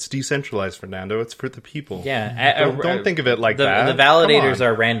 But it's decentralized, Fernando. It's for the people. Yeah. Don't think of it like that. The validators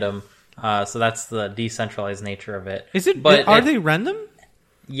are random. So that's the decentralized nature of it. Is it? But are they random? I'm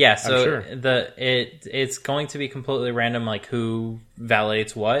Yeah, so sure. it's going to be completely random, like who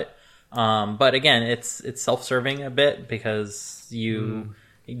validates what. But again, it's self-serving a bit because you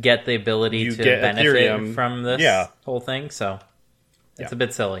get the ability You to get benefit Ethereum. from this Yeah. whole thing. So it's Yeah. a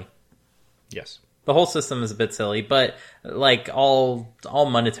bit silly. Yes. The whole system is a bit silly, but like all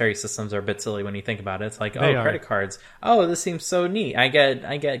monetary systems are a bit silly when you think about it. It's like, They oh, are. credit cards. Oh, this seems so neat. I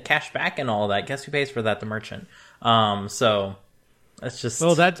get cash back and all that. Guess who pays for that? The merchant. So that's just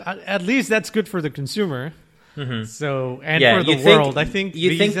Well, that's at least that's good for the consumer. So and for the you world, I think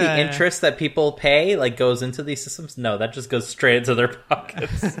you think the Visa- interest that people pay like goes into these systems. No, that just goes straight into their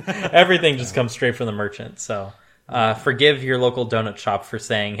pockets. Everything just comes straight from the merchant. So forgive your local donut shop for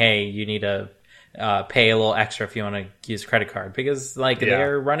saying, hey, you need to pay a little extra if you want to use a credit card, because like Yeah.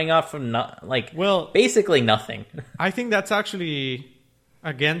 they're running off from Well- basically nothing. I think that's actually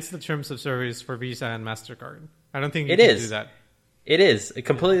against the terms of service for Visa and MasterCard. I don't think you It can is. do that. It is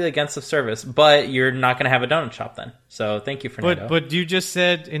completely against the service, but you're not going to have a donut shop then. So thank you, Fernando. But you just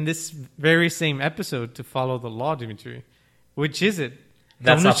said in this very same episode to follow the law, Dimitri. Which is it?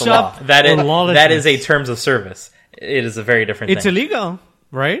 That's Donut not the shop law. That or is lawlessness? a terms of service. It is a very different It's thing. illegal,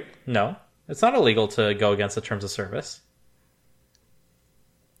 right? No, it's not illegal to go against the terms of service.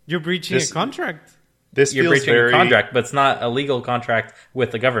 You're breaching This- a contract. This You're feels breaching very a contract, but it's not a legal contract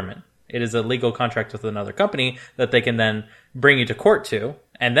with the government. It is a legal contract with another company that they can then bring you to court to,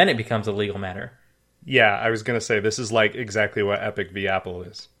 and then it becomes a legal matter. Yeah, I was going to say this is like exactly what Epic v Apple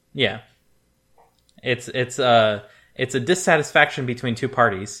is. Yeah, it's a dissatisfaction between two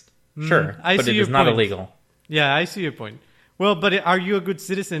parties, sure, I but see it your is not point. illegal. Yeah, I see your point. Well, but are you a good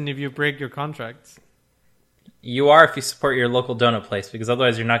citizen if you break your contracts? You are if you support your local donut place, because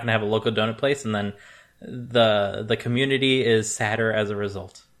otherwise you're not going to have a local donut place, and then the community is sadder as a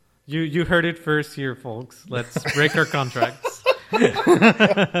result. You heard it first here, folks. Let's break our contracts.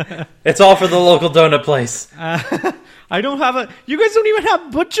 It's all for the local donut place. I don't have a. You guys don't even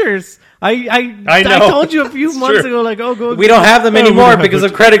have butchers. I know. told you a few It's months true. ago, like, oh, go. We don't have them Oh, we anymore don't have because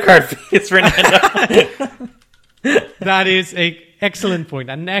of credit card fees, Fernando. That is a excellent point.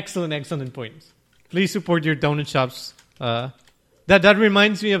 An excellent point. Please support your donut shops. That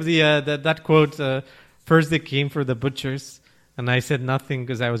reminds me of the that quote. First they came for the butchers, and I said nothing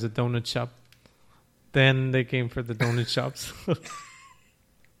because I was a donut shop. Then they came for the donut shops.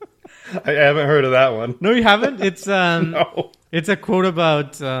 I haven't heard of that one. No, you haven't. It's No. it's a quote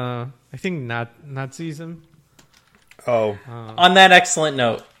about I think Nazism. Oh, On that excellent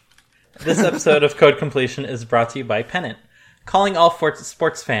note, this episode of Code Completion is brought to you by Pennant. Calling all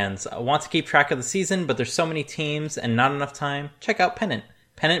sports fans. Want to keep track of the season, but there's so many teams and not enough time? Check out Pennant.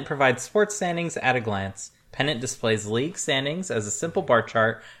 Pennant provides sports standings at a glance. Pennant displays league standings as a simple bar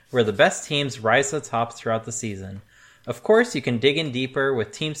chart where the best teams rise to the top throughout the season. Of course, you can dig in deeper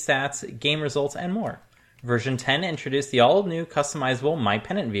with team stats, game results, and more. Version 10 introduced the all-new customizable My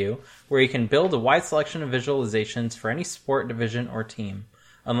Pennant view, where you can build a wide selection of visualizations for any sport, division, or team.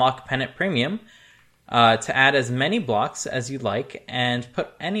 Unlock Pennant Premium to add as many blocks as you'd like and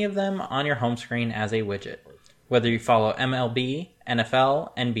put any of them on your home screen as a widget. Whether you follow MLB,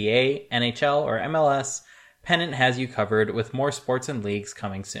 NFL, NBA, NHL, or MLS, Pennant has you covered with more sports and leagues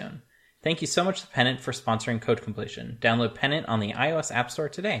coming soon. Thank you so much to Pennant for sponsoring Code Completion. Download Pennant on the iOS App Store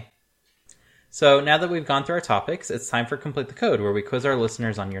today. So now that we've gone through our topics, it's time for Complete the Code, where we quiz our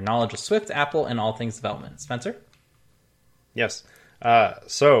listeners on your knowledge of Swift, Apple, and all things development. Spencer? yes.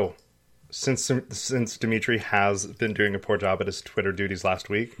 So, since Dimitri has been doing a poor job at his Twitter duties last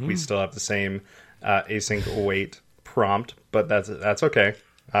week, we still have the same async await prompt, but that's okay.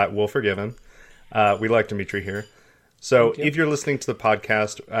 We'll forgive him. We like Dimitri here. So if you're listening to the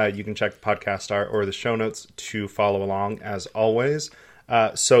podcast, you can check the podcast art or the show notes to follow along as always.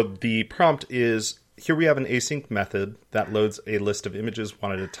 So the prompt is, here we have an async method that loads a list of images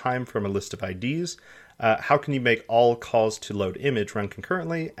one at a time from a list of IDs. How can you make all calls to load image run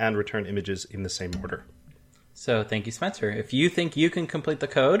concurrently and return images in the same order? So thank you, Spencer. If you think you can complete the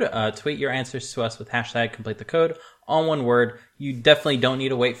code, tweet your answers to us with hashtag complete the code, all one word. You definitely don't need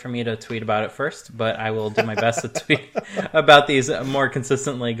to wait for me to tweet about it first, but I will do my best to tweet about these more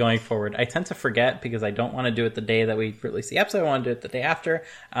consistently going forward. I tend to forget because I don't want to do it the day that we release the episode. I want to do it the day after,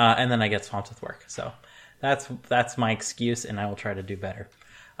 and then I get swamped with work. So that's my excuse, and I will try to do better.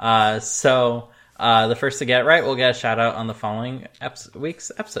 The first to get it right will get a shout out on the following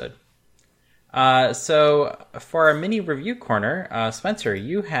week's episode. So for our mini review corner, Spencer,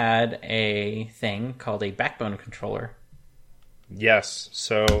 you had a thing called a backbone controller. Yes,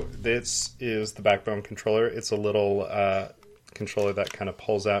 so this is the backbone controller. It's a little controller that kind of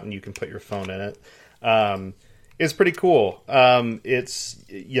pulls out and you can put your phone in it. It's pretty cool. It's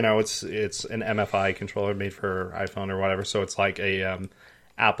an MFI controller made for iPhone or whatever, so it's like a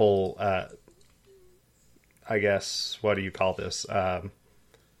Apple, I guess, what do you call this? An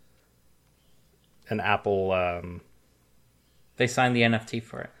Apple. They signed the NFT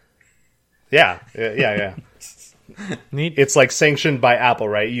for it. Yeah. Neat. It's like sanctioned by Apple,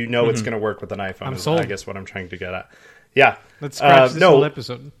 right? You know it's going to work with an iPhone. I'm is, sold. I guess what I'm trying to get at. Yeah. Let's scratch this whole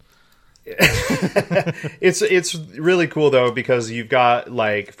episode. It's really cool though, because you've got,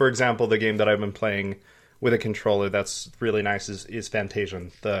 like, for example, the game that I've been playing with a controller that's really nice is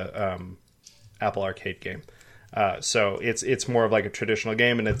Fantasian, the Apple Arcade game. So it's more of like a traditional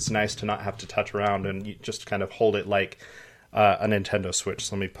game, and it's nice to not have to touch around and you just kind of hold it like a Nintendo Switch.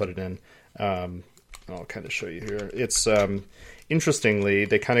 So let me put it in. I'll kind of show you here. It's interestingly,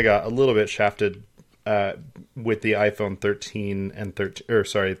 they kind of got a little bit shafted with the iPhone 13 and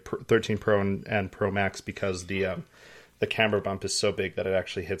 13 Pro and Pro Max, because the camera bump is so big that it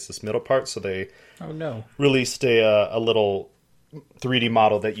actually hits this middle part. So they released a little 3D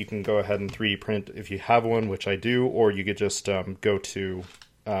model that you can go ahead and 3D print if you have one, which I do, or you could just go to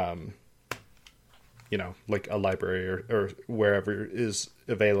like a library or wherever is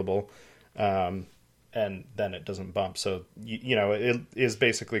available, and then it doesn't bump. So it is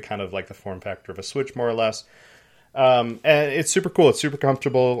basically kind of like the form factor of a Switch, more or less. And it's super cool. It's super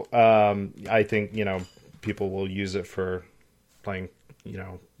comfortable. I think people will use it for playing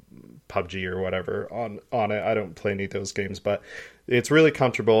PUBG or whatever on it. I don't play any of those games, but it's really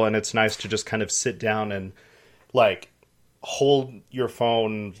comfortable, and it's nice to just kind of sit down and like hold your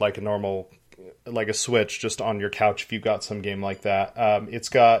phone like a normal, like a Switch, just on your couch if you've got some game like that. It's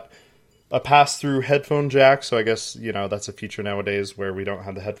got a pass-through headphone jack, so I guess that's a feature nowadays where we don't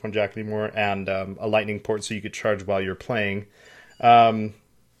have the headphone jack anymore, and a lightning port so you could charge while you're playing.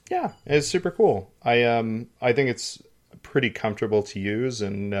 Yeah, it's super cool. I think it's pretty comfortable to use,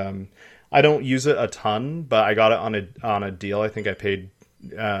 and I don't use it a ton, but I got it on a deal. I think I paid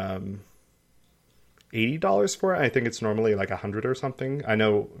 $80 for it. I think it's normally like $100 or something. I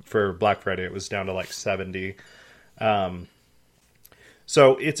know for Black Friday it was down to like $70.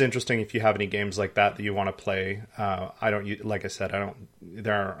 So it's interesting if you have any games like that you want to play. I don't, like I said,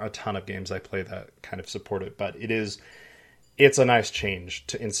 there are a ton of games I play that kind of support it, but it's a nice change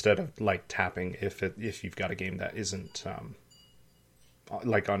to, instead of like tapping, if you've got a game that isn't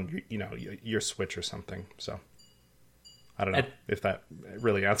like on your Switch or something. So I don't know if that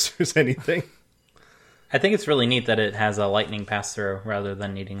really answers anything. I think it's really neat that it has a lightning pass through rather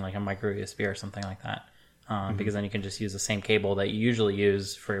than needing like a micro USB or something like that. Because then you can just use the same cable that you usually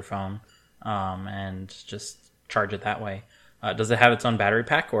use for your phone, and just charge it that way. Does it have its own battery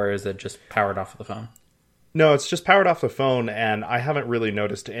pack, or is it just powered off of the phone? No, it's just powered off the phone, and I haven't really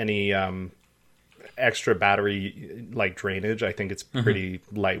noticed any extra battery like drainage. I think it's pretty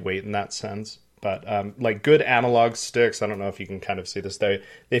lightweight in that sense. But like good analog sticks, I don't know if you can kind of see this.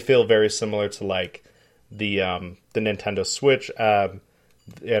 They feel very similar to like the Nintendo Switch.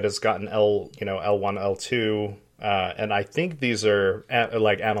 It has gotten L1, L2, and I think these are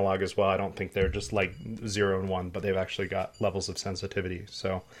like analog as well. I don't think they're just like 0 and 1, but they've actually got levels of sensitivity.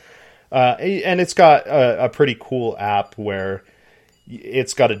 So, and it's got a pretty cool app where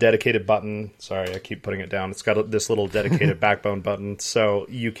it's got a dedicated button. Sorry, I keep putting it down. It's got this little dedicated backbone button, so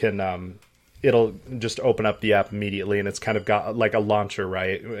you can it'll just open up the app immediately, and it's kind of got like a launcher,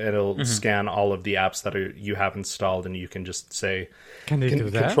 right? It'll scan all of the apps that you have installed, and you can just say, Can they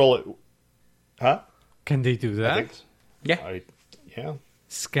do that? Control it. Huh? Can they do that? Yeah. Yeah.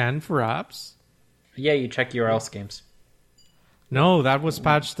 Scan for apps? Yeah, you check URL schemes. No, that was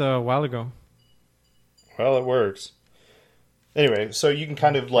patched a while ago. Well, it works. Anyway, so you can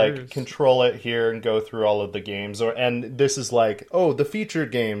kind of like control it here and go through all of the games, and this is like, the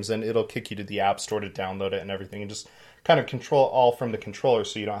featured games, and it'll kick you to the App Store to download it and everything, and just kind of control all from the controller,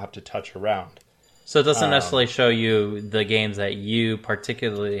 so you don't have to touch around. So it doesn't necessarily show you the games that you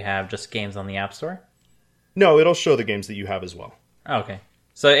particularly have, just games on the App Store? No, it'll show the games that you have as well. Oh, okay.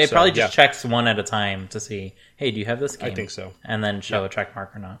 So it probably just checks one at a time to see, hey, do you have this game? I think so. And then show a check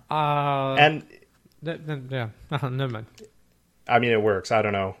mark or not. And never mind. I mean, it works. I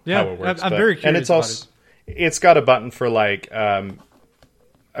don't know how it works. I'm very curious. And it's also it's got a button for like a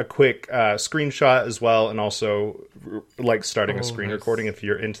quick screenshot as well, and also like starting a screen recording if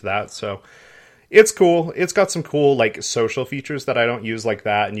you're into that. So it's cool. It's got some cool like social features that I don't use like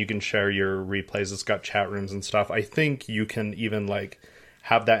that, and you can share your replays. It's got chat rooms and stuff. I think you can even like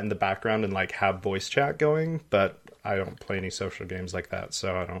have that in the background and like have voice chat going, but I don't play any social games like that,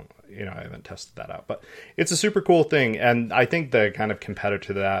 so I don't, I haven't tested that out. But it's a super cool thing, and I think the kind of competitor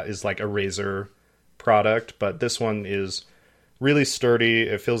to that is like a Razer product, but this one is really sturdy.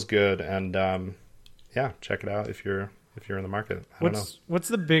 It feels good, and check it out if you're if you're in the market. I don't know. What's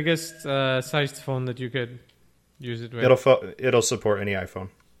the biggest sized phone that you could use it with? It'll support any iPhone.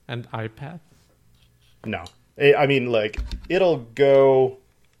 And iPad? No. I mean, like, it'll go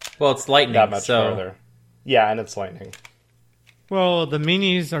Well, it's lightning, that much so further. Yeah, and it's lightning. Well, the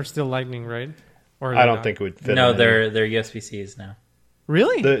minis are still lightning, right? Or I don't think it would fit. no, in they're USB-Cs now.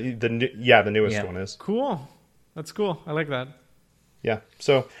 Really? the newest Yeah. one is. Cool. That's cool. I like that. Yeah.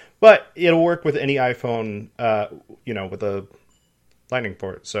 So, but it'll work with any iPhone, with a lightning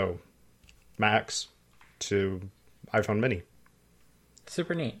port. So, Max to iPhone Mini.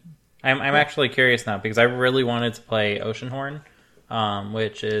 Super neat. I'm actually curious now because I really wanted to play Oceanhorn,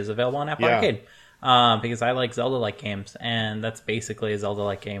 which is available on Apple Yeah. Arcade. Because I like Zelda-like games, and that's basically a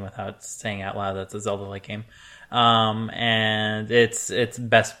Zelda-like game without saying out loud that's a Zelda-like game. And it's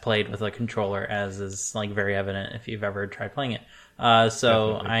best played with a controller, as is like very evident if you've ever tried playing it.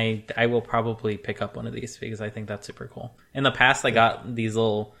 So I will probably pick up one of these because I think that's super cool. In the past, I got these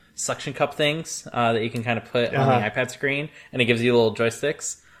little suction cup things that you can kind of put on the iPad screen, and it gives you little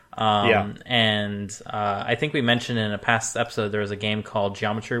joysticks. And I think we mentioned in a past episode there was a game called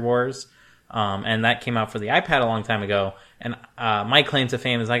Geometry Wars. And that came out for the iPad a long time ago. And my claim to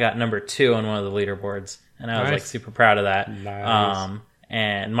fame is I got number 2 on one of the leaderboards. And I was like super proud of that. Nice.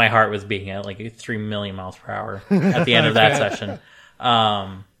 And my heart was beating at like 3 million miles per hour at the end of that session.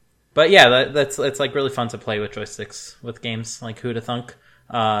 But yeah, it's like really fun to play with joysticks with games like Who'da Thunk.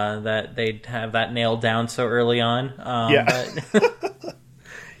 That they'd have that nailed down so early on. Yep.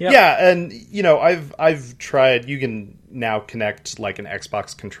 Yeah, and I've tried. You can now connect like an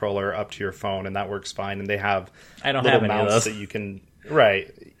Xbox controller up to your phone, and that works fine. And they have I don't little have any of mounts those. that you can.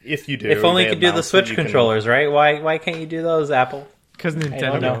 Right, if you do, If only they you have could do the mounts that Switch you can- controllers, right? Why can't you do those, Apple? Because don't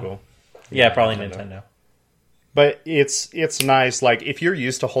Nintendo. know. Cool. Yeah, probably Nintendo. But it's nice. Like if you're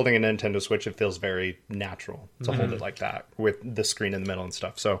used to holding a Nintendo Switch, it feels very natural to hold it like that with the screen in the middle and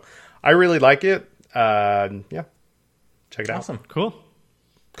stuff. So I really like it. Yeah, check it out. Awesome. Cool.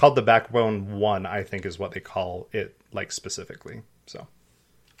 Called the Backbone 1, I think is what they call it, like specifically.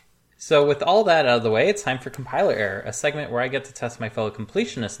 So with all that out of the way, it's time for Compiler Error, a segment where I get to test my fellow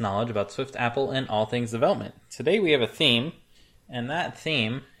completionist knowledge about Swift, Apple, and all things development. Today we have a theme, and that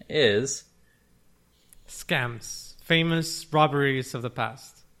theme is Scams. Famous robberies of the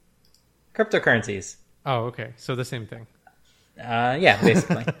past. cryptocurrencies. Oh, okay. So the same thing. Yeah,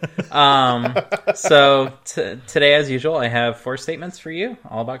 basically. So today, as usual, I have 4 statements for you,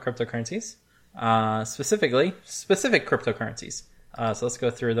 all about cryptocurrencies, specific cryptocurrencies. So let's go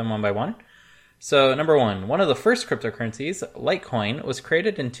through them one by one. So number 1, one of the first cryptocurrencies, Litecoin, was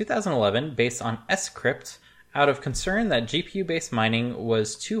created in 2011 based on Scrypt out of concern that GPU-based mining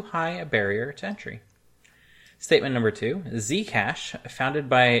was too high a barrier to entry. Statement number 2, Zcash, founded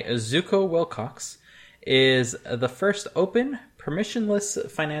by Zuko Wilcox, is the first open, permissionless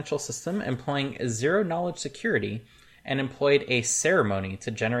financial system employing zero-knowledge security and employed a ceremony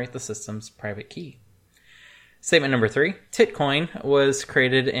to generate the system's private key. Statement number 3, Titcoin was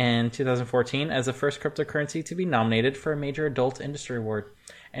created in 2014 as the first cryptocurrency to be nominated for a major adult industry award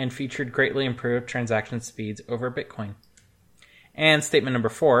and featured greatly improved transaction speeds over Bitcoin. And statement number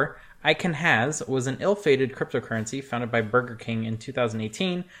 4, ICANN was an ill-fated cryptocurrency founded by Burger King in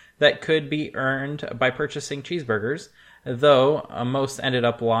 2018 that could be earned by purchasing cheeseburgers, though most ended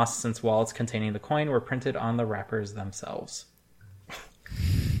up lost since wallets containing the coin were printed on the wrappers themselves.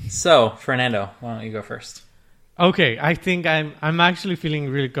 So, Fernando, why don't you go first? Okay, I think I'm actually feeling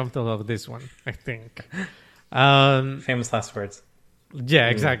really comfortable with this one. I think. Famous last words. Yeah,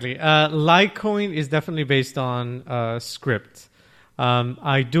 exactly. Litecoin is definitely based on Script.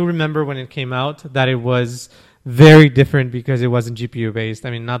 I do remember when it came out that it was very different because it wasn't GPU based.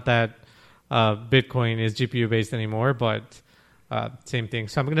 I mean, not that Bitcoin is GPU based anymore, but same thing.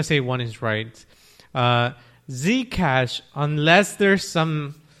 So I'm going to say 1 is right. Zcash, unless there's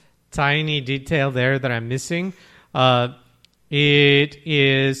some tiny detail there that I'm missing, it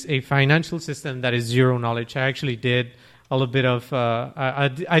is a financial system that is zero knowledge. I actually did a little bit of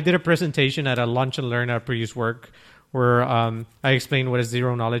I did a presentation at a Lunch and Learn at previous work where I explained what a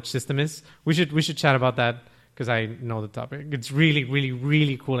zero knowledge system is. We should chat about that because I know the topic. It's really, really,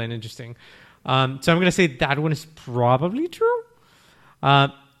 really cool and interesting. So I'm going to say that one is probably true.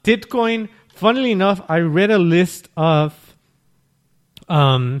 Titcoin, funnily enough, I read a list of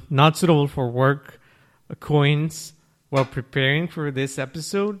not suitable for work coins while preparing for this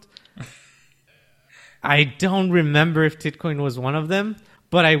episode. I don't remember if Titcoin was one of them,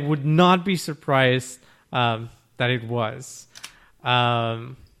 but I would not be surprised that it was.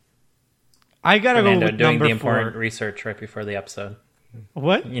 I gotta Fernando, go with doing number the important 4. research right before the episode.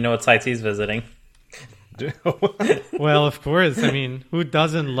 What? You know what sites he's visiting. do. Well, of course. I mean, who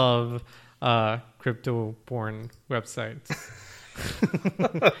doesn't love crypto porn websites?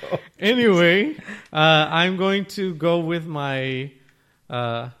 Anyway, I'm going to go with my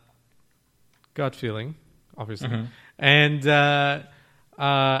gut feeling, obviously. And I'm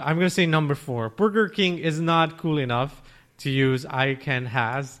going to say number 4. Burger King is not cool enough to use I can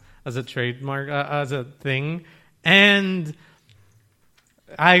has as a trademark, as a thing. And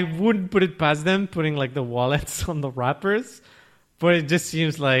I wouldn't put it past them putting like the wallets on the wrappers. But it just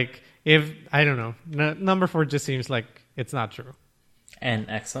seems like I don't know. Number 4 just seems like it's not true. An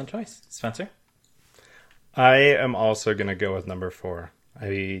excellent choice. Spencer? I am also going to go with number 4.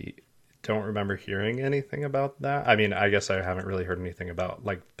 I don't remember hearing anything about that. I mean, I guess I haven't really heard anything about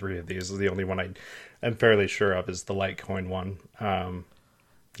like 3 of these. The only one I am fairly sure of is the Litecoin one.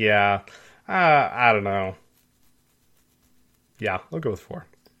 Yeah, I don't know. Yeah, I'll go with 4.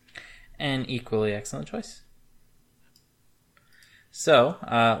 An equally excellent choice. So,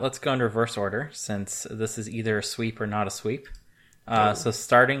 let's go in reverse order, since this is either a sweep or not a sweep. So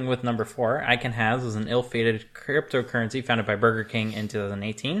starting with number 4, I Can Has was an ill-fated cryptocurrency founded by Burger King in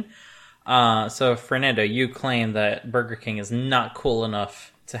 2018. So, Fernando, you claim that Burger King is not cool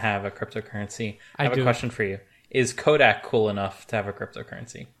enough to have a cryptocurrency. I have a question for you. Is Kodak cool enough to have a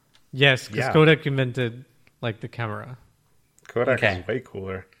cryptocurrency? Yes, because Kodak invented like the camera. Kodak is way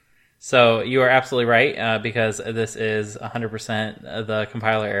cooler. So you are absolutely right, because this is 100% the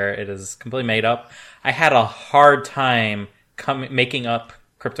compiler error. It is completely made up. I had a hard time making up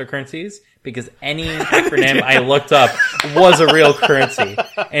cryptocurrencies because any acronym I looked up was a real currency.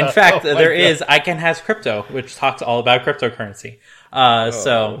 In fact, there is I Can Has Crypto, which talks all about cryptocurrency.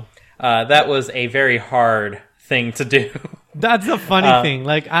 So that was a very hard thing to do. That's the funny thing.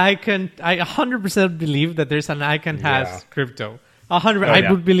 Like I 100% believe that there's an I Can Has Crypto. 100. I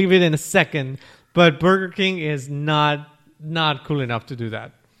would believe it in a second, but Burger King is not cool enough to do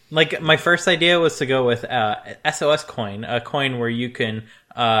that. Like my first idea was to go with SOS coin, a coin where you can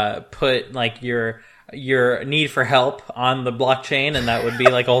put like your need for help on the blockchain, and that would be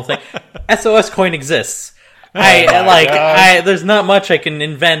like a whole thing. SOS coin exists. There's not much I can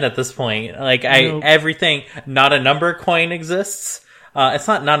invent at this point. Like everything, not a number coin exists. It's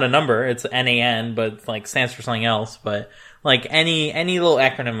not a number, it's NAN, but like stands for something else. But like any little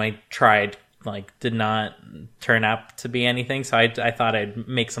acronym I tried, like did not turn out to be anything. So I thought I'd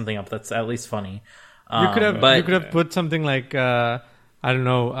make something up that's at least funny. You could have put something like I don't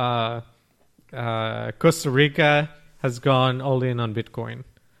know. Costa Rica has gone all in on Bitcoin.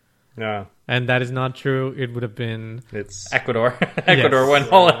 Yeah. And that is not true. It would have been... It's Ecuador. Ecuador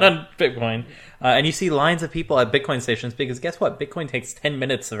went all in on Bitcoin. And you see lines of people at Bitcoin stations because guess what? Bitcoin takes 10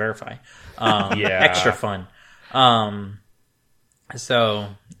 minutes to verify. Extra fun. So,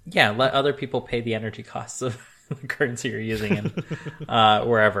 yeah, let other people pay the energy costs of the currency you're using in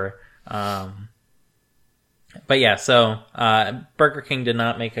wherever. But yeah, so Burger King did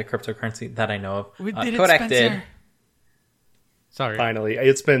not make a cryptocurrency that I know of. Kodak did. Sorry. Finally.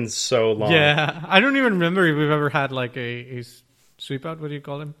 It's been so long. Yeah. I don't even remember if we've ever had like a sweep out. What do you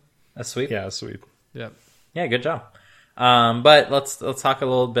call them? A sweep? Yeah, a sweep. Yeah. Yeah, good job. But let's talk a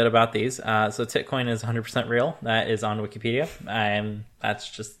little bit about these. So Titcoin is 100% real. That is on Wikipedia. That's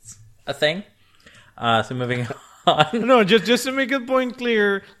just a thing. So moving on. No, just to make the point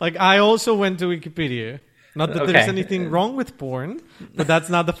clear, like I also went to Wikipedia. Not that there's anything wrong with porn, but that's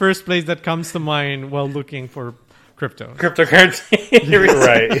not the first place that comes to mind while looking for cryptocurrency.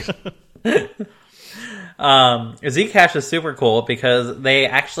 Right. Zcash is super cool because they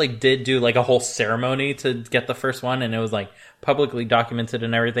actually did do like a whole ceremony to get the first one, and it was like publicly documented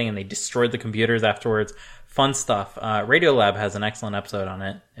and everything, and they destroyed the computers afterwards. Fun stuff. Radiolab has an excellent episode on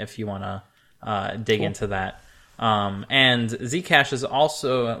it if you want to dig into that. And Zcash is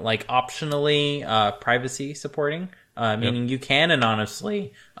also like optionally privacy supporting, meaning you can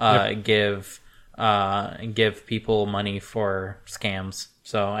anonymously give people money for scams.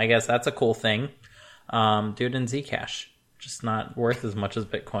 So I guess that's a cool thing. Do it in Zcash. Just not worth as much as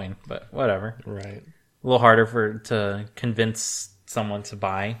Bitcoin, but whatever. Right. A little harder to convince someone to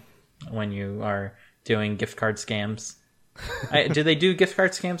buy when you are doing gift card scams. Do they do gift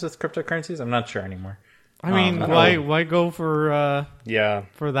card scams with cryptocurrencies? I'm not sure anymore. I mean, why go for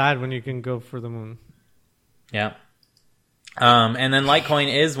that when you can go for the moon? Yeah. And then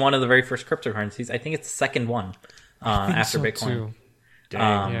Litecoin is one of the very first cryptocurrencies. I think it's the second one after Bitcoin. Too.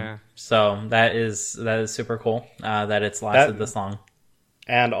 Yeah. So that is super cool that it's lasted this long.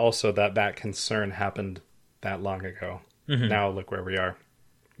 And also that concern happened that long ago. Mm-hmm. Now look where we are.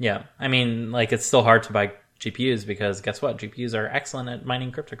 Yeah. I mean, like it's still hard to buy GPUs because guess what? GPUs are excellent at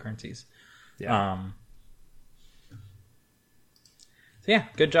mining cryptocurrencies. Yeah. So yeah,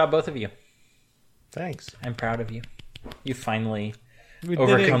 good job, both of you. Thanks. I'm proud of you. You finally We did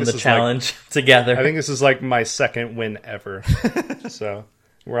overcome it. the challenge together. I think this is like my second win ever. So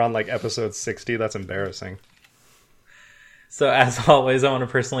we're on like episode 60. That's embarrassing. So as always, I want to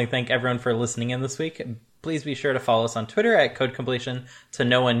personally thank everyone for listening in this week. Please be sure to follow us on Twitter at Code Completion to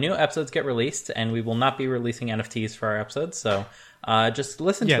know when new episodes get released, and we will not be releasing NFTs for our episodes, so just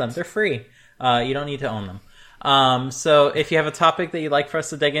listen to them. They're free. You don't need to own them. So if you have a topic that you'd like for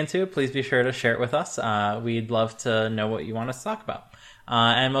us to dig into, please be sure to share it with us. We'd love to know what you want us to talk about.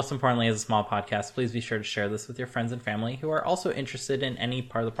 And most importantly, as a small podcast, please be sure to share this with your friends and family who are also interested in any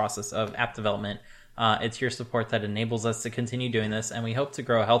part of the process of app development. It's your support that enables us to continue doing this, and we hope to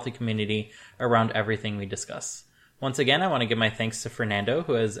grow a healthy community around everything we discuss. Once again, I want to give my thanks to Fernando,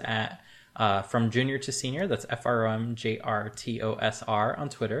 who is at From Junior to Senior, that's FROMJRTOSR on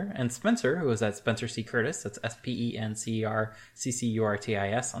Twitter, and Spencer, who is at Spencer C. Curtis, that's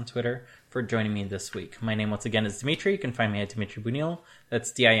SPENCERCCURTIS on Twitter, for joining me this week. My name once again is Dimitri. You can find me at Dimitri Bunil.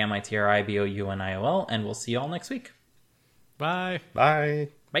 That's DIMITRIBOUNIOL, and we'll see you all next week. Bye. Bye.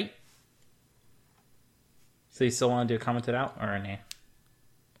 Bye. So you still want to do a commented out or nay?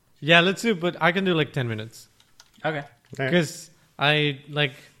 Yeah, let's do, but I can do like 10 minutes. Okay. All right. Because I,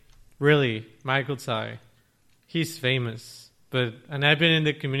 like, really, Michael Tsai, he's famous. And I've been in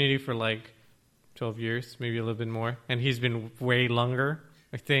the community for like 12 years, maybe a little bit more. And he's been way longer,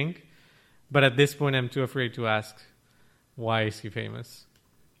 I think. But at this point, I'm too afraid to ask, why is he famous?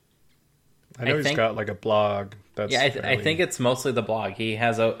 I know he's got like a blog. That's I think it's mostly the blog. He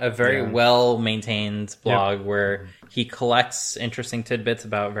has a very well-maintained blog where he collects interesting tidbits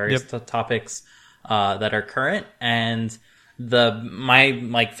about various topics that are current. And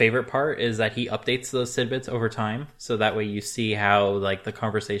my favorite part is that he updates those tidbits over time, so that way you see how like the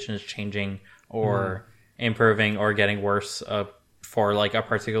conversation is changing or improving or getting worse for like a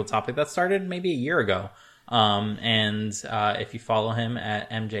particular topic that started maybe a year ago. And if you follow him at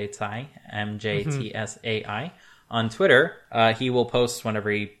MJTSAI, MJTSAI on Twitter, he will post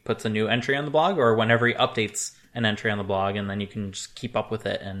whenever he puts a new entry on the blog or whenever he updates an entry on the blog, and then you can just keep up with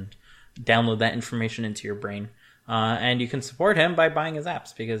it and download that information into your brain. And you can support him by buying his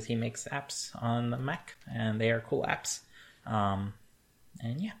apps, because he makes apps on the Mac, and they are cool apps. And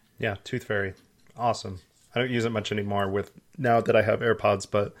yeah. Yeah, Tooth Fairy. Awesome. I don't use it much anymore now that I have AirPods,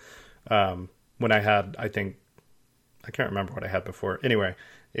 but when I had, I can't remember what I had before. Anyway,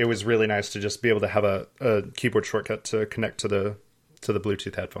 it was really nice to just be able to have a keyboard shortcut to connect to the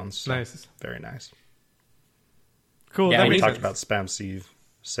Bluetooth headphones. So, nice. Very nice. Cool. Yeah, that we makes talked sense. about spam, sieve,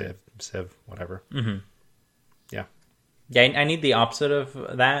 whatever. Mm-hmm. Yeah. Yeah, I need the opposite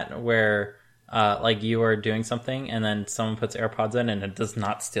of that, where like you are doing something and then someone puts AirPods in and it does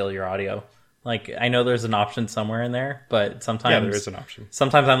not steal your audio. Like, I know there's an option somewhere in there, but sometimes there is an option.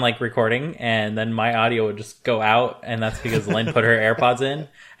 Sometimes I'm like recording and then my audio would just go out, and that's because Lynn put her AirPods in,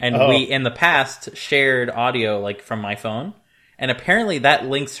 and we in the past shared audio like from my phone, and apparently that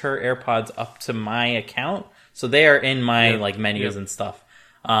links her AirPods up to my account, so they are in my like menus and stuff.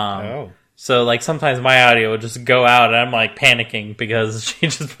 So like sometimes my audio would just go out and I'm like panicking because she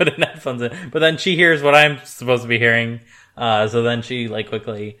just put in headphones in, but then she hears what I'm supposed to be hearing, so then she like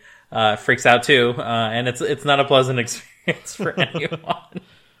quickly freaks out too, and it's not a pleasant experience for anyone.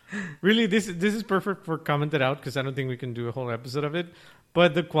 Really, this is perfect for commented out, because I don't think we can do a whole episode of it.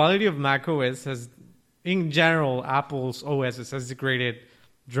 But the quality of Mac OS has, in general, Apple's OS has degraded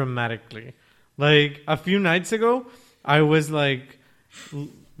dramatically. Like a few nights ago, I was like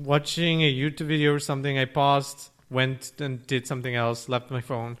watching a YouTube video or something. I paused, went and did something else, left my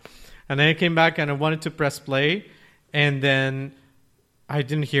phone, and then I came back and I wanted to press play, and then I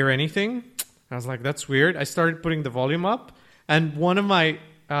didn't hear anything. I was like, that's weird. I started putting the volume up, and one of my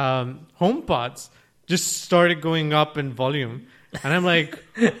HomePods just started going up in volume. And I'm like,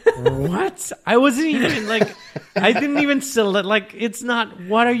 what? I wasn't even like, I didn't even select, like, it's not,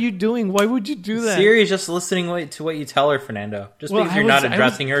 what are you doing? Why would you do that? Siri's just listening to what you tell her, Fernando. Just because you're not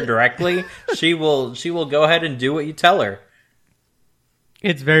addressing her directly, she will go ahead and do what you tell her.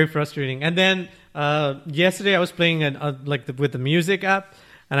 It's very frustrating. And then yesterday I was playing with the music app,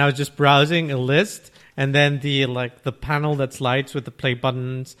 and I was just browsing a list, and then the panel that slides with the play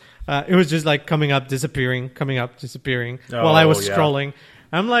buttons, it was just like coming up, disappearing while I was scrolling.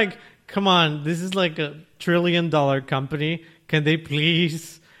 I'm like, come on, this is like $1 trillion company. Can they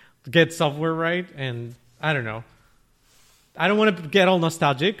please get software right? And I don't know. I don't want to get all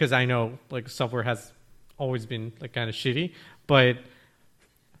nostalgic, because I know like software has always been like kind of shitty, but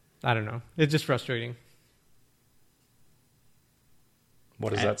I don't know. It's just frustrating.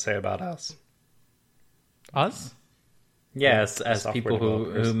 What does that say about us? Us? Yes, as software people who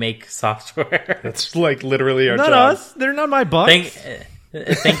developers. make software. That's like literally our Not job. us. They're not my bucks.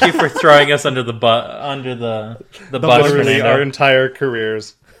 Thank you for throwing us under the bus, Literally Fernando. our entire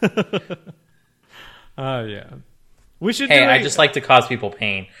careers. Yeah. We should. Hey, do I a- just like to cause people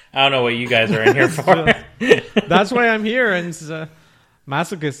pain. I don't know what you guys are in here for. That's why I'm here, and it's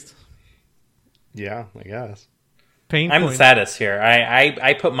masochist. Yeah, I guess. Pain I'm the point. saddest here.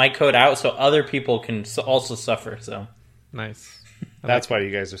 I put my code out so other people can also suffer. So Nice. That's why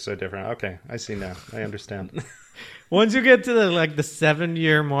you guys are so different. Okay, I see now. I understand. Once you get to the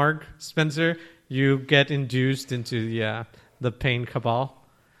 7-year mark, Spencer, you get induced into the pain cabal,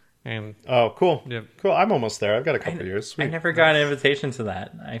 and Oh, cool. Yep. Cool. I'm almost there. I've got a couple years. I Sweet. never got an invitation to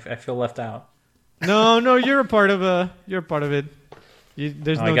that. I feel left out. no, you're a part of it.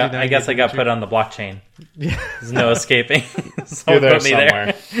 There's no. I denying guess it, I got Dimitri. put on the blockchain. Yeah. There's no escaping. You're Someone there put me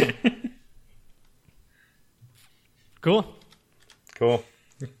somewhere. there. Cool. Cool.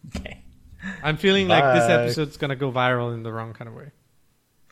 Okay. I'm feeling like this Bye. episode's gonna go viral in the wrong kind of way.